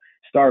talked about.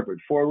 Starboard,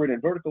 forward,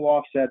 and vertical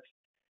offsets,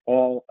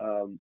 all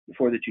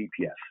for the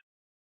GPS.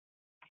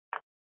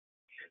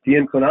 The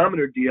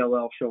inclinometer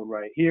DLL shown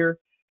right here.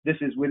 This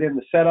is within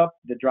the setup,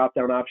 the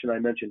drop-down option I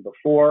mentioned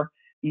before.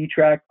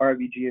 E-track,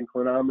 RVG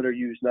inclinometer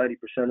used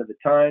 90% of the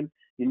time.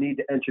 You need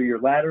to enter your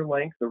ladder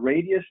length. The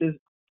radius is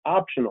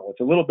optional.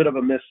 It's a little bit of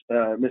a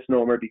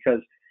misnomer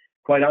because,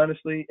 quite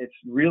honestly, it's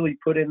really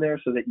put in there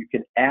so that you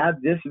can add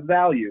this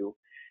value.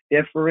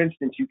 If, for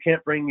instance, you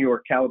can't bring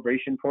your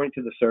calibration point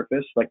to the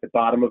surface, like the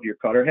bottom of your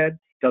cutter head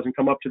doesn't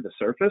come up to the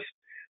surface,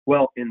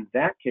 well, in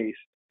that case,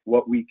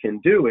 what we can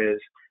do is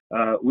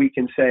we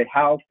can say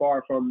how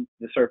far from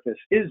the surface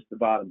is the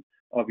bottom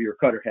of your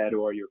cutter head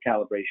or your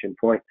calibration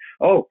point.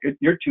 Oh,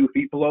 you're 2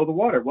 feet below the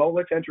water. Well,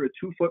 let's enter a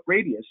 2-foot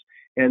radius,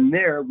 and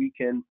there we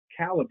can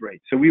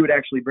calibrate. So we would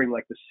actually bring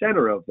like the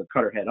center of the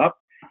cutter head up.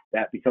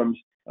 That becomes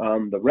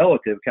the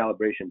relative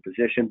calibration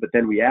position, but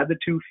then we add the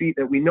 2 feet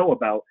that we know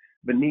about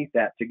beneath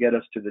that to get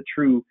us to the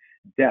true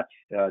depth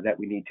that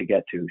we need to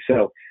get to.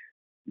 So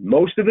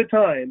most of the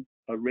time,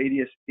 a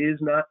radius is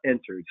not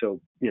entered.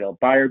 So,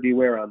 buyer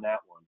beware on that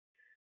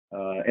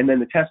one. And then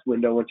the test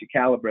window, once you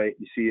calibrate,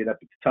 you see it up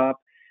at the top,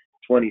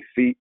 20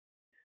 feet,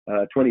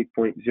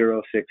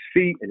 20.06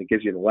 feet, and it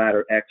gives you the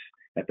ladder X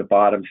at the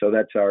bottom. So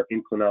that's our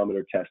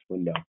inclinometer test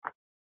window.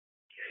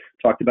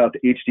 Talked about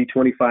the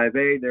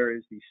HD25A. There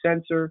is the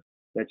sensor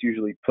that's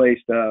usually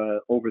placed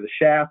over the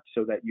shaft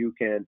so that you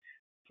can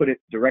put it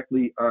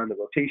directly on the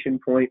rotation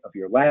point of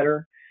your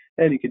ladder.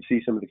 And you can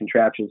see some of the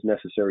contraptions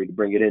necessary to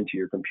bring it into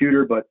your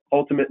computer, but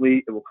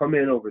ultimately it will come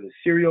in over the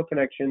serial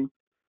connection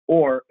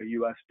or a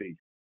USB.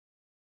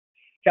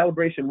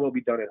 Calibration will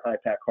be done in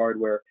HYPACK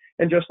hardware.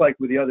 And just like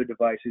with the other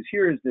devices,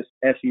 here is this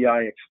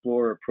SEI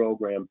Explorer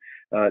program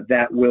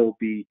that will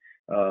be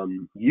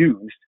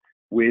used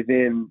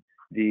within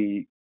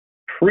the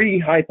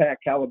pre-HYPACK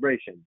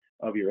calibration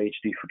of your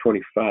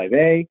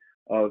HD25A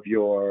of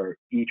your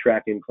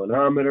E-track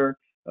inclinometer.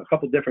 A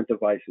couple different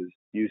devices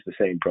use the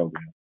same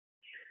program.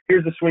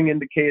 Here's the swing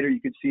indicator.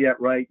 You can see that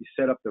right. You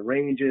set up the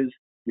ranges.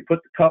 You put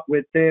the cut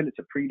width in. It's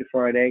a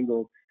predefined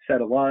angle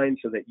set of lines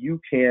so that you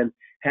can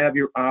have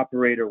your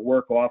operator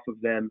work off of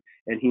them,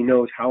 and he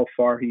knows how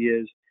far he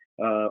is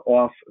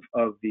off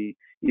of the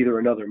either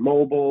another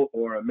mobile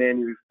or a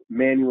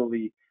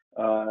manually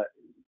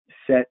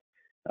set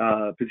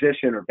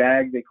position or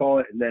bag, they call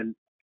it. And then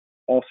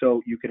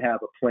also you could have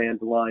a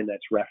planned line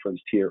that's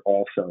referenced here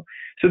also.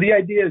 So the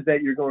idea is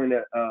that you're going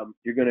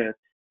to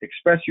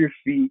express your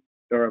feet,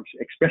 or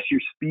express your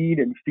speed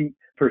in feet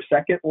per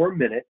second or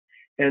minute,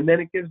 and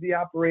then it gives the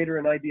operator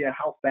an idea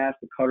how fast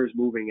the cutter's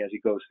moving as he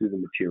goes through the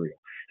material.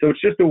 So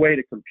it's just a way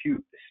to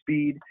compute the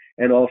speed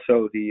and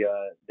also the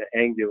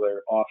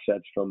angular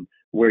offsets from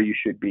where you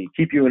should be,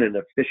 keep you in an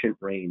efficient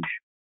range.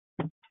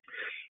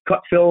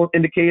 Cut fill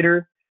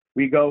indicator,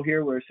 we go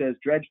here where it says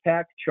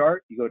DREDGEPACK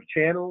chart. You go to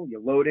channel,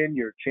 you load in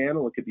your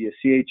channel. It could be a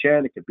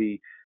CHN, it could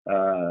be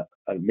a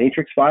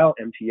matrix file,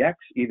 MTX.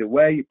 Either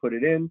way, you put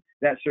it in.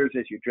 That serves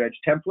as your dredge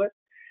template.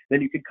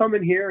 Then you could come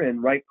in here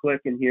and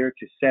right-click in here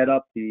to set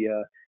up the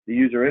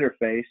user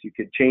interface. You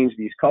could change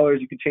these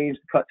colors. You could change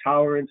the cut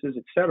tolerances,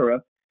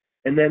 etc.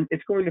 And then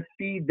it's going to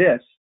feed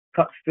this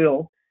cut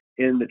fill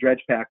in the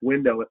DREDGEPACK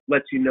window. It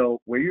lets you know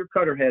where your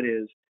cutter head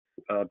is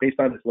based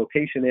on its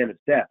location and its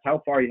depth,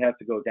 how far you have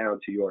to go down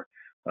to your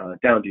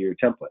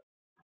template.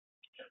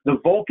 The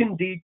Vulcan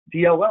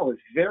DLL is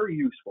very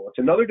useful. It's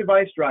another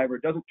device driver.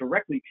 It doesn't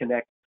directly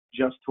connect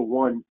just to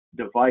one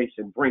device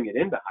and bring it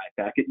into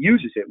HYPACK. It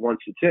uses it once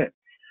it's in.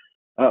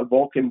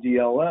 Vulcan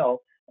DLL,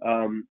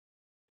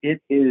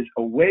 it is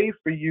a way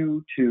for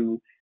you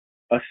to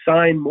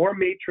assign more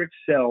matrix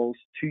cells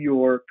to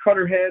your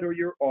cutter head or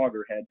your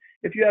auger head.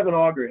 If you have an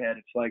auger head,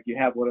 it's like you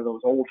have one of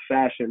those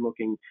old-fashioned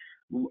looking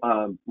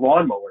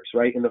lawnmowers,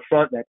 right? In the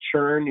front, that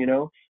churn, you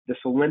know, the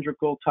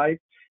cylindrical type.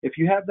 If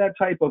you have that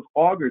type of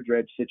auger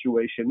dredge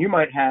situation, you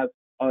might have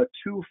a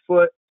 2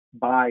 foot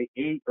by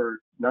 8 or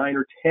 9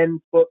 or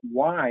 10 foot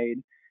wide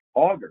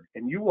auger,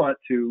 and you want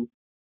to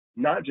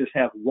not just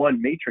have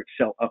one matrix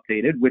cell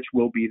updated, which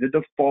will be the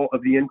default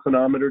of the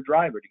inclinometer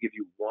driver to give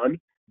you one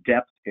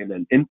depth, and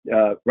then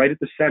right at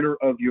the center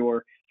of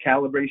your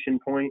calibration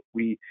point,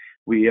 we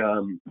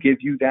give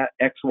you that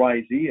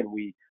XYZ, and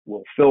we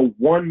will fill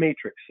one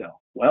matrix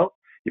cell. Well,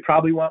 you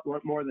probably want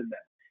more than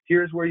that.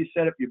 Here's where you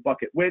set up your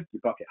bucket width,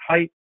 your bucket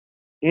height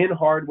in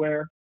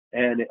hardware,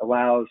 and it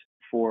allows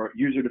for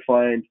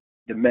user-defined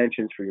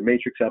dimensions for your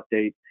matrix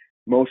update.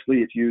 Mostly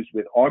it's used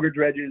with auger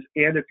dredges,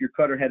 and if your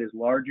cutter head is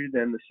larger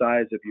than the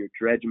size of your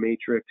dredge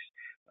matrix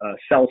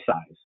cell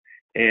size.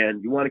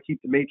 And you want to keep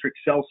the matrix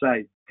cell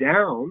size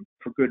down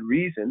for good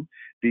reason,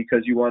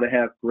 because you want to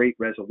have great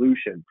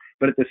resolution.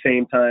 But at the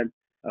same time,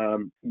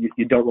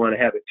 you don't want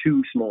to have it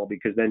too small,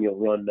 because then you'll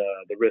run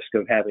the risk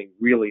of having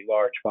really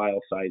large file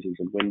sizes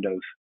and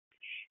windows.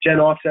 Gen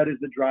offset is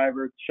the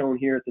driver shown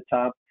here at the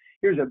top.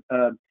 Here's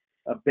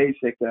a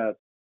basic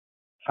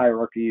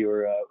hierarchy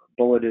or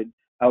bulleted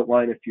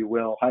outline, if you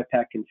will.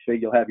 HYPACK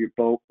config, you'll have your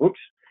boat,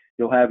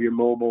 you'll have your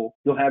mobile,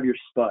 you'll have your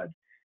spud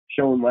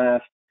shown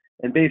last.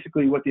 And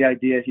basically what the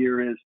idea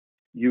here is,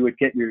 you would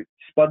get your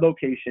spud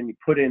location, you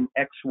put in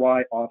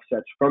XY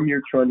offsets from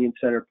your trunnion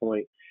center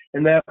point,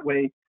 and that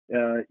way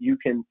you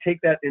can take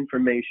that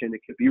information.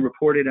 It could be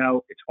reported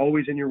out. It's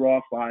always in your raw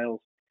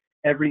files.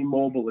 Every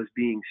mobile is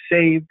being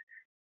saved.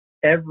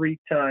 Every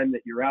time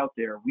that you're out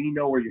there, we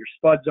know where your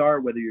spuds are,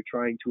 whether you're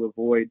trying to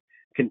avoid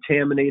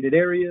contaminated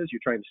areas,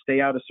 you're trying to stay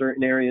out of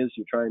certain areas,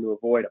 you're trying to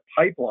avoid a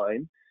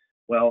pipeline.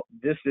 Well,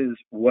 this is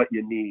what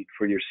you need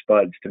for your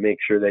spuds to make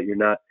sure that you're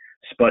not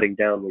spudding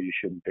down where you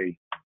shouldn't be.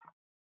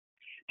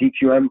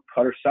 DQM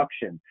cutter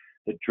suction,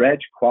 the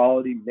Dredge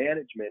Quality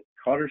Management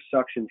Cutter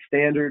Suction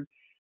Standard,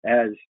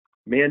 as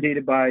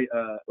mandated by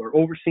or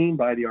overseen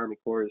by the Army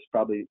Corps, is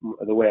probably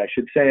the way I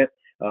should say it.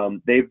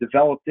 They've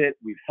developed it.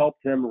 We've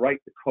helped them write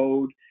the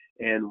code,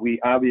 and we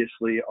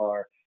obviously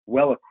are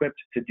well equipped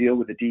to deal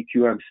with the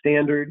DQM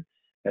standard,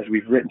 as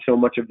we've written so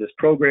much of this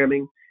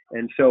programming.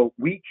 And so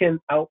we can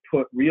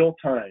output real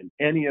time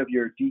any of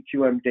your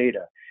DQM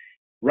data.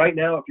 Right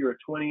now, if you're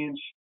a 20-inch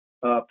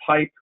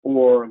pipe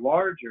or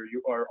larger,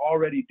 you are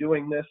already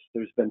doing this.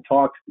 There's been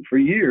talk for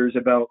years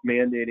about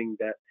mandating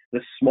that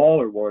the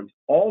smaller ones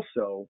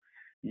also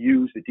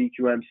use the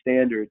DQM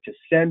standard to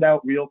send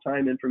out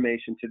real-time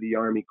information to the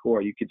Army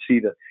Corps. You can see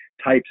the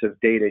types of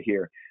data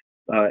here.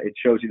 It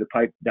shows you the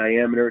pipe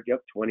diameter,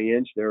 20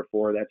 inch,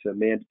 therefore that's a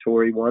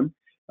mandatory one.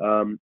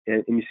 And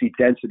you see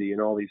density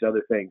and all these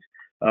other things.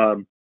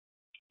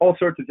 All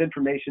sorts of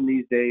information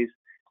these days.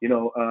 You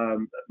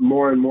know,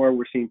 more and more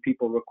we're seeing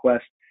people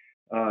request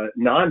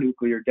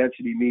non-nuclear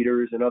density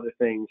meters and other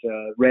things.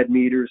 Red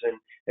meters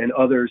and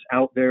others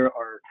out there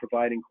are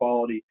providing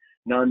quality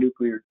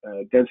non-nuclear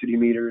density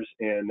meters,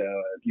 and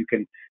you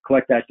can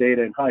collect that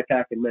data in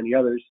HYPACK and many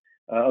others,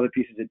 other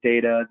pieces of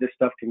data. This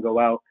stuff can go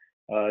out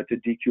to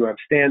DQM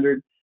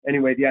standard.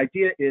 Anyway, the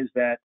idea is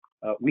that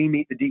we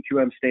meet the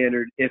DQM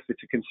standard. If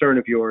it's a concern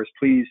of yours,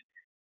 please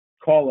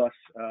call us.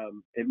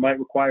 It might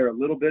require a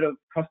little bit of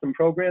custom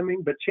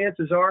programming, but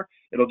chances are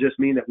it'll just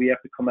mean that we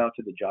have to come out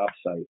to the job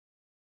site.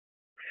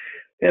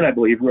 And I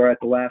believe we're at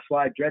the last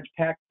slide.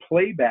 DREDGEPACK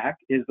playback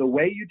is the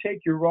way you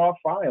take your raw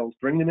files,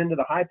 bring them into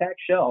the HYPACK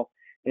shell,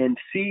 and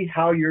see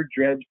how your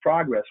dredge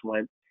progress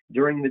went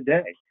during the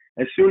day.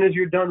 As soon as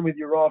you're done with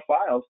your raw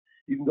files,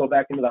 you can go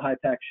back into the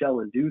HYPACK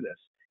shell and do this.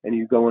 And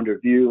you go under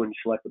View and you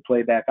select the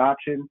playback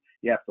option.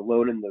 You have to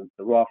load in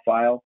the raw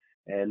file,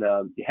 and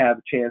you have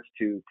a chance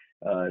to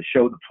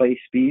show the play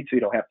speed, so you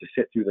don't have to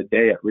sit through the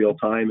day at real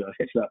time.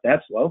 It's not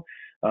that slow.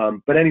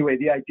 But anyway,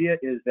 the idea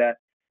is that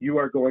you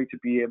are going to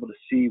be able to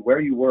see where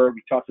you were.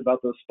 We talked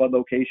about those spud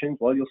locations.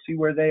 Well, you'll see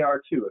where they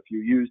are too if you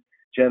use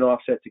Gen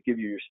Offset to give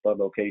you your spud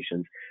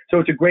locations. So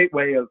it's a great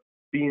way of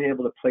being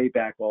able to play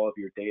back all of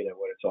your data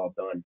when it's all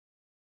done.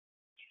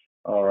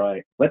 All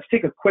right, let's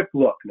take a quick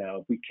look now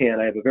if we can.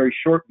 I have a very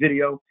short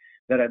video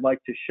that I'd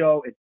like to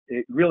show.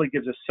 It really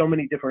gives us so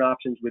many different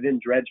options within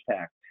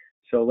DREDGEPACK.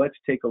 So let's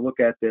take a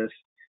look at this.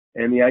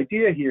 And the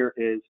idea here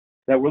is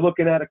that we're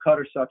looking at a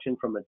cutter suction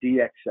from a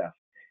DXF.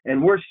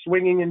 And we're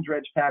swinging in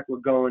DREDGEPACK, we're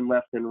going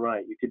left and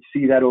right. You can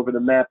see that over the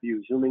map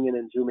view, zooming in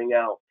and zooming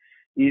out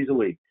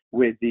easily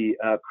with the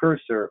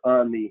cursor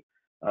on the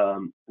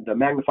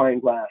magnifying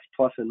glass,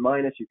 plus and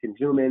minus. You can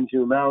zoom in,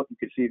 zoom out. You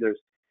can see there's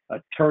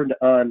a turned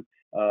on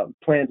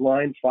planned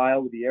line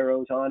file with the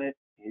arrows on it.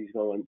 He's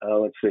going,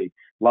 let's see,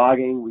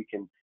 logging. We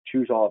can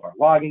choose all of our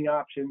logging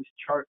options,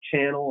 chart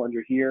channel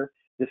under here.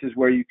 This is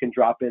where you can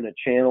drop in a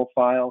channel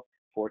file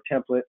for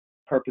template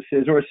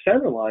purposes, or a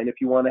center line if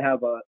you want to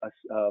have a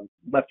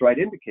left-right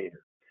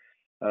indicator.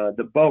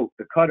 The boat,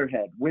 the cutter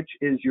head, which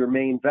is your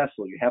main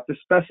vessel. You have to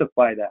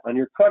specify that. On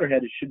your cutter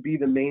head, it should be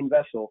the main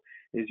vessel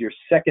is your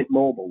second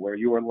mobile, where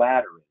your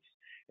ladder is.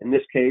 In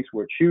this case,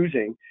 we're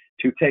choosing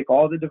to take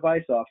all the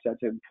device offsets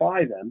and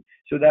apply them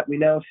so that we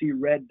now see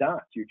red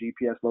dots, your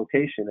GPS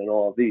location, and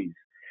all of these.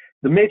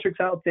 The matrix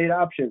update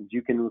options,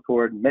 you can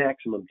record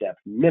maximum depth,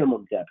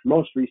 minimum depth,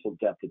 most recent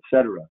depth,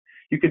 etc.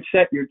 You could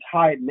set your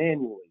tide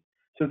manually.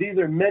 So these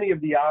are many of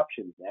the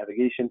options,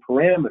 navigation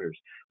parameters,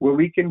 where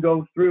we can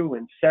go through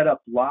and set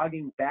up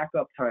logging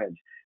backup times,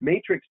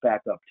 matrix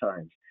backup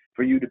times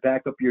for you to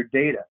back up your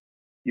data.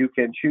 You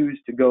can choose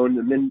to go in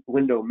the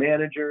window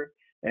manager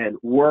and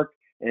work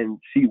and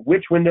see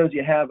which windows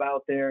you have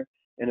out there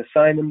and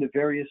assign them to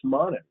various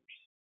monitors.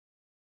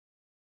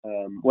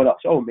 What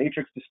else? Oh,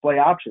 matrix display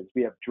options.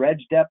 We have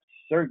dredge depth,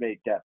 survey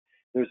depth.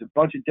 There's a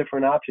bunch of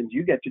different options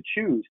you get to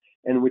choose,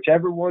 and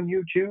whichever one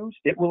you choose,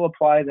 it will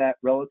apply that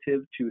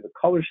relative to the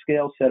color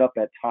scale set up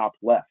at top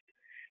left.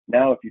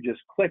 Now, if you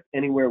just click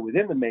anywhere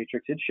within the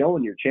matrix, it's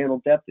showing your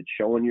channel depth, it's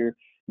showing your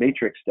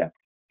matrix depth.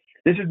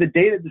 This is the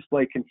data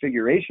display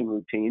configuration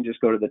routine. Just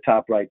go to the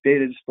top right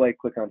data display,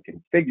 click on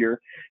configure.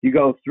 You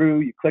go through,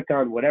 you click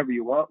on whatever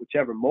you want,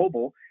 whichever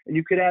mobile, and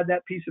you could add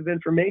that piece of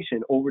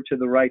information over to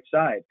the right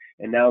side.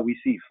 And now we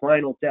see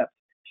final depth,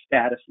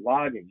 status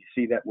logging. You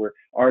see that we're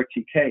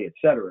RTK,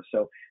 etc.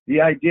 So the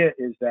idea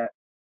is that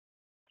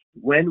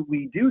when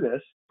we do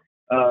this,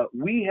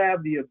 we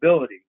have the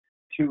ability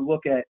to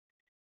look at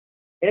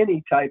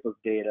any type of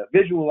data,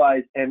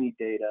 visualize any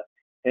data,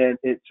 and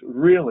it's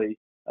really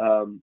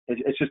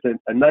it's just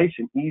a nice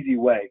and easy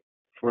way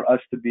for us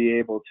to be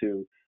able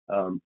to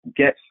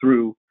get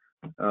through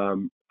a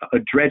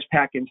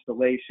DREDGEPACK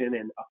installation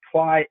and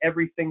apply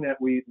everything that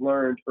we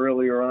learned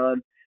earlier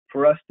on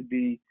for us to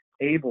be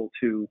able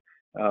to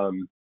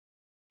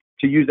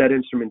use that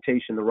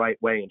instrumentation the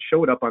right way and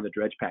show it up on the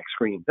DREDGEPACK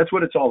screen. That's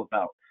what it's all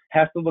about. It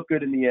has to look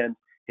good in the end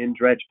in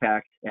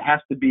DREDGEPACK. It has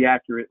to be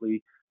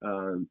accurately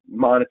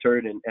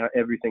monitored, and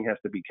everything has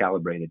to be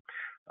calibrated.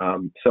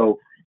 So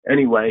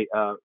anyway,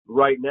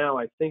 right now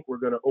I think we're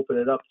going to open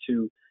it up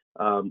to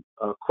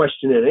a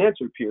question and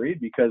answer period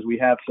because we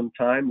have some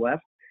time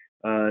left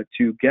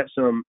to get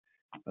some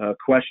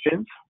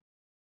questions.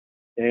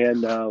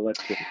 And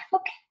let's see.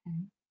 Okay.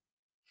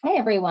 Hi,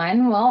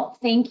 everyone. Well,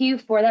 thank you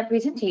for that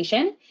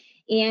presentation.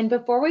 And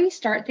before we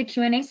start the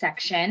Q&A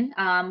section,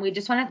 we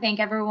just want to thank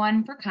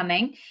everyone for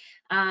coming.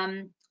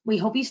 We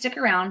hope you stick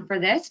around for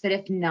this, but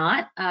if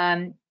not,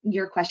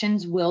 your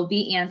questions will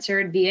be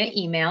answered via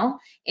email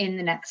in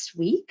the next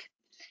week.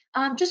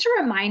 Just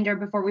a reminder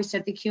before we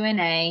start the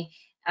Q&A,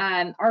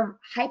 our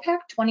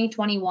HYPACK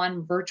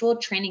 2021 virtual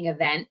training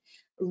event,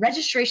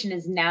 registration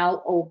is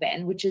now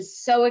open, which is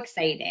so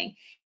exciting.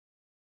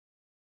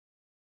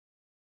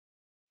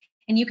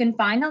 And you can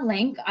find the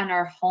link on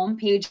our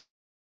homepage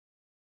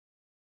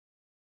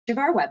of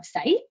our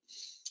website.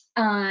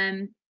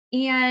 And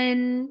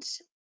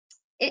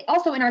it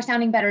also in our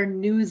Sounding Better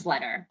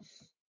newsletter.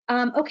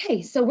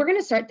 Okay, so we're going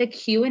to start the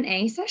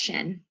Q&A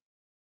session.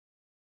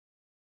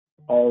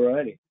 All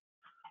righty.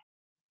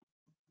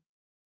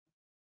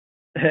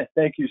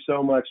 Thank you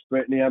so much,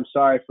 Brittany. I'm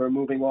sorry for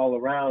moving all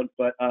around,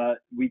 but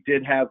we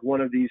did have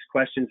one of these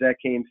questions that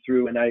came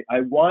through, and I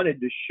wanted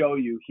to show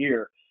you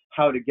here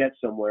how to get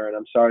somewhere, and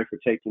I'm sorry for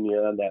taking you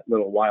on that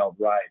little wild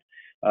ride.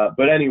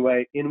 But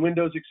anyway, in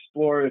Windows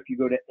Explorer, if you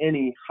go to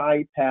any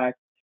HYPACK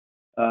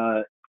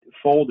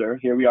folder,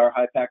 here we are,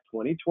 HYPACK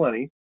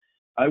 2020,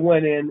 I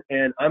went in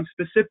and I'm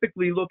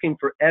specifically looking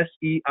for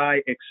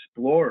SEI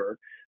Explorer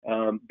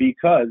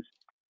because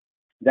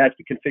that's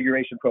the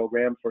configuration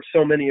program for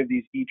so many of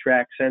these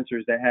E-Track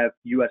sensors that have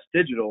US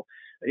digital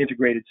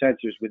integrated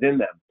sensors within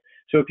them.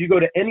 So if you go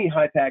to any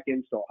HYPACK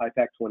install,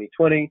 HYPACK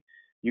 2020,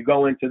 you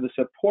go into the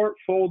support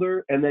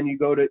folder and then you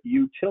go to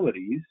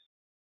utilities,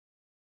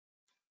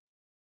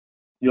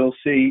 you'll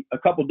see a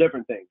couple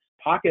different things.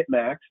 Pocket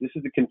Max, this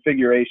is the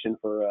configuration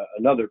for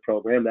another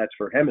program, that's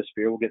for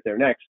Hemisphere, we'll get there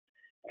next.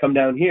 Come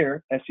down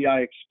here,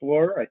 SEI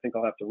Explorer, I think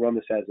I'll have to run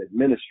this as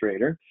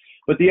administrator.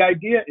 But the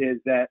idea is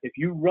that if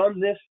you run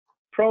this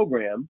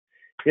program,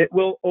 it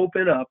will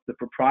open up the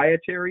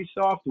proprietary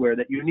software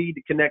that you need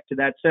to connect to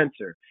that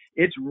sensor.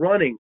 It's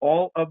running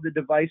all of the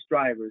device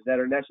drivers that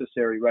are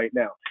necessary right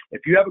now.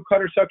 If you have a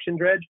cutter suction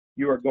dredge,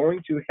 you are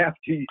going to have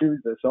to use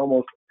this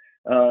almost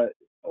 100%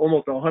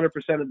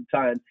 of the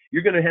time.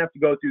 You're going to have to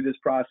go through this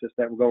process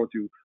that we're going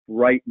through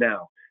right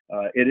now.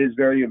 It is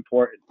very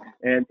important.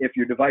 And if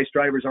your device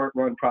drivers aren't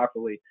run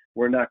properly,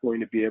 we're not going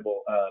to be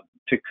able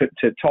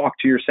to talk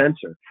to your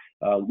sensor.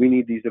 We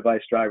need these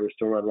device drivers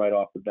to run right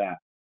off the bat.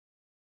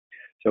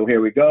 So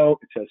here we go.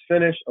 It says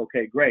finish.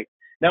 Okay, great.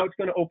 Now it's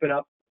going to open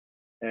up,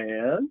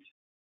 and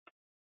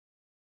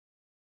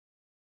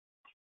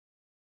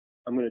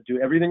I'm going to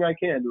do everything I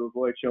can to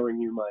avoid showing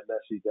you my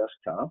messy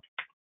desktop.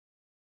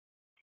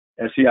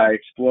 SEI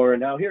Explorer.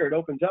 Now here it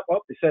opens up. Oh,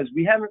 it says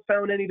we haven't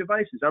found any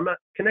devices. I'm not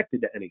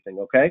connected to anything.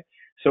 Okay.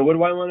 So what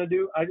do I want to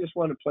do? I just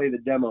want to play the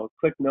demo.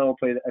 Click no,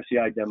 play the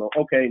SEI demo.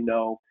 Okay,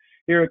 no.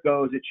 Here it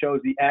goes. It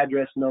shows the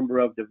address number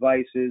of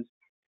devices.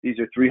 These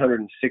are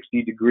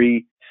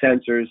 360-degree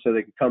sensors, so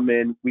they can come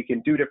in. We can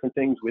do different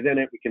things within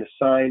it. We can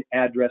assign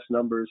address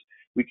numbers.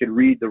 We could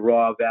read the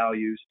raw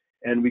values.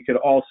 And we could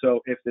also,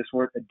 if this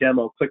weren't a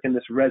demo, click in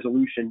this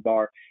resolution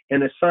bar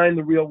and assign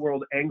the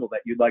real-world angle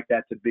that you'd like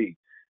that to be.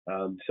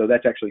 So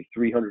that's actually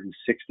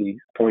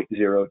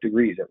 360.0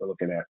 degrees that we're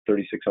looking at,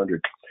 3600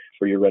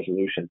 for your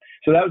resolution.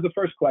 So that was the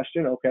first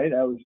question. Okay,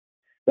 that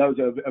was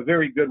a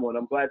very good one.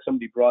 I'm glad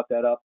somebody brought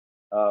that up.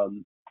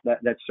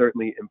 That's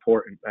certainly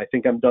important. I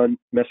think I'm done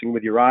messing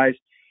with your eyes.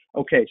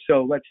 Okay,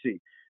 so let's see.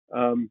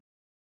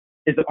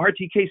 Is the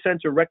RTK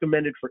sensor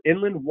recommended for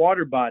inland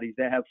water bodies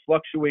that have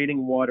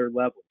fluctuating water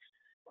levels?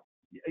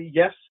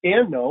 Yes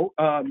and no.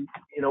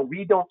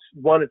 We don't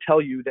want to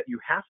tell you that you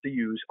have to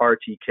use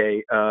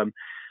RTK.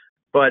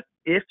 But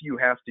if you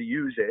have to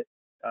use it,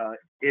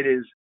 it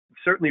is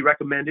certainly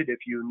recommended if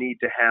you need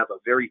to have a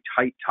very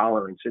tight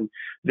tolerance. And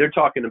they're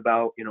talking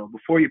about,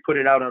 before you put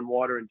it out on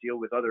water and deal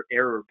with other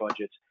error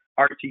budgets,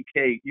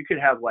 RTK, you could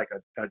have like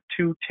a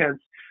 0.2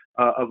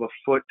 of a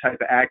foot type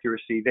of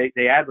accuracy.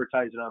 They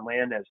advertise it on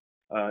land as,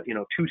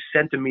 2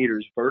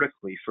 centimeters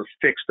vertically for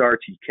fixed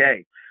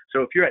RTK.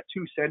 So if you're at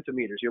 2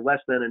 centimeters, you're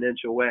less than an inch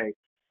away.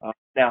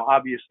 Now,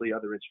 obviously,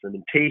 other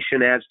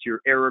instrumentation adds to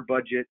your error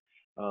budget.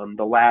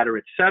 The ladder,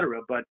 etc.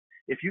 But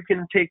if you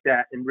can take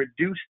that and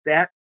reduce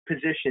that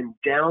position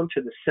down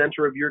to the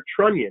center of your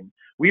trunnion,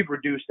 we've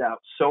reduced out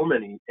so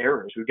many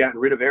errors. We've gotten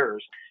rid of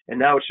errors, and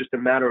now it's just a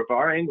matter of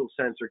our angle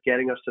sensor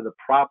getting us to the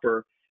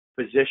proper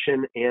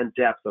position and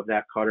depth of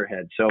that cutter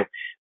head. So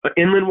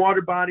inland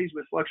water bodies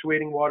with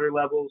fluctuating water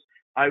levels,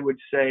 I would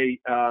say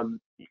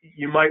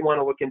you might want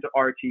to look into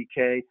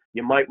RTK.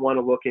 You might want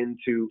to look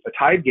into a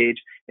tide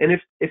gauge. And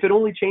if it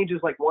only changes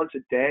like once a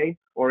day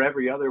or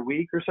every other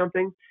week or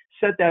something,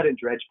 set that in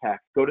DREDGEPACK.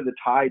 Go to the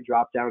tide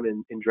drop down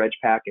in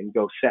DREDGEPACK and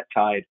go set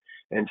tide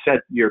and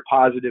set your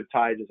positive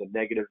tide as a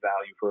negative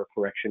value for a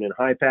correction in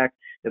HYPACK.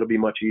 It'll be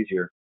much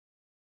easier.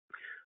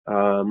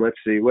 Let's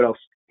see, what else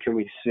can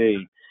we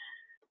see?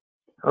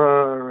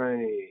 All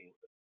right.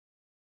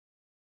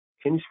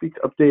 Can you speak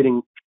to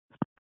updating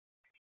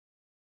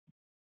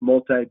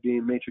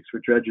multi-beam matrix for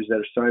dredges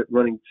that are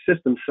running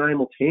systems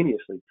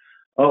simultaneously?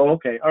 Oh,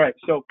 okay. All right.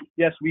 So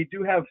yes, we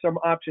do have some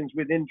options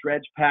within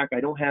DREDGEPACK.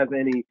 I don't have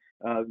any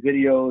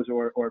videos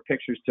or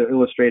pictures to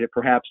illustrate it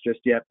perhaps just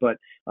yet, but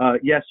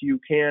yes, you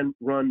can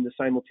run the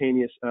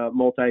simultaneous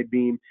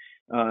multi-beam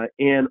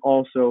and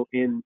also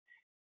in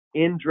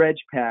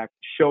DREDGEPACK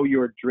show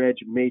your dredge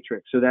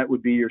matrix. So that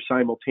would be you're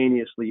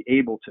simultaneously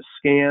able to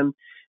scan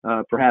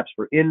perhaps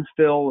for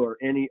infill or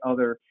any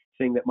other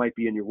thing that might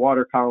be in your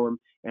water column,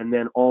 and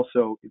then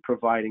also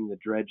providing the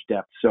dredge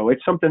depth. So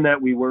it's something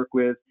that we work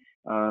with.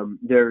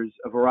 There's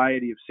a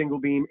variety of single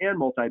beam and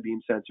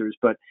multi-beam sensors,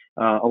 but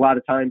a lot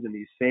of times in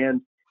these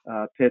sand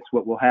pits,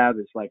 what we'll have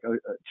is like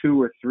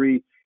 2 or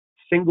 3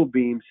 single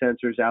beam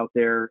sensors out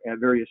there at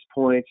various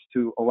points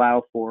to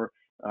allow for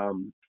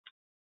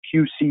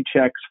QC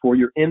checks for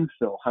your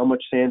infill, how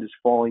much sand is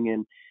falling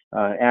in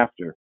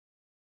after.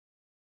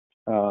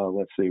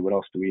 Let's see, what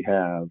else do we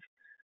have?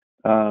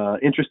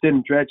 Interested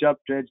in dredge up,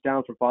 dredge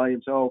down for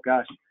volumes. Oh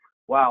gosh,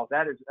 wow,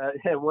 that is,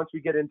 once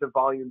we get into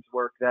volumes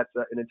work, that's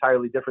an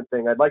entirely different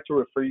thing. I'd like to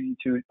refer you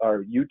to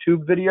our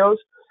YouTube videos,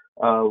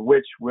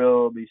 which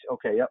will be,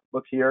 okay, yep,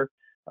 look here.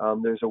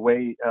 There's a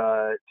way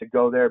to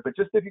go there, but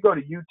just if you go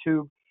to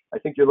YouTube, I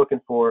think you're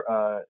looking for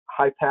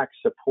HYPACK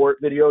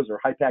support videos or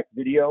HYPACK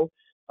video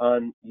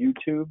on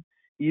YouTube.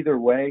 Either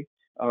way,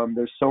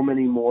 there's so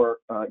many more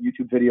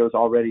YouTube videos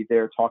already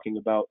there talking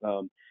about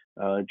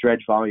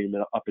dredge volume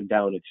and up and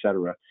down,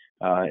 etc.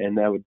 And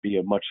that would be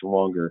a much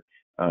longer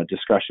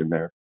discussion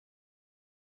there.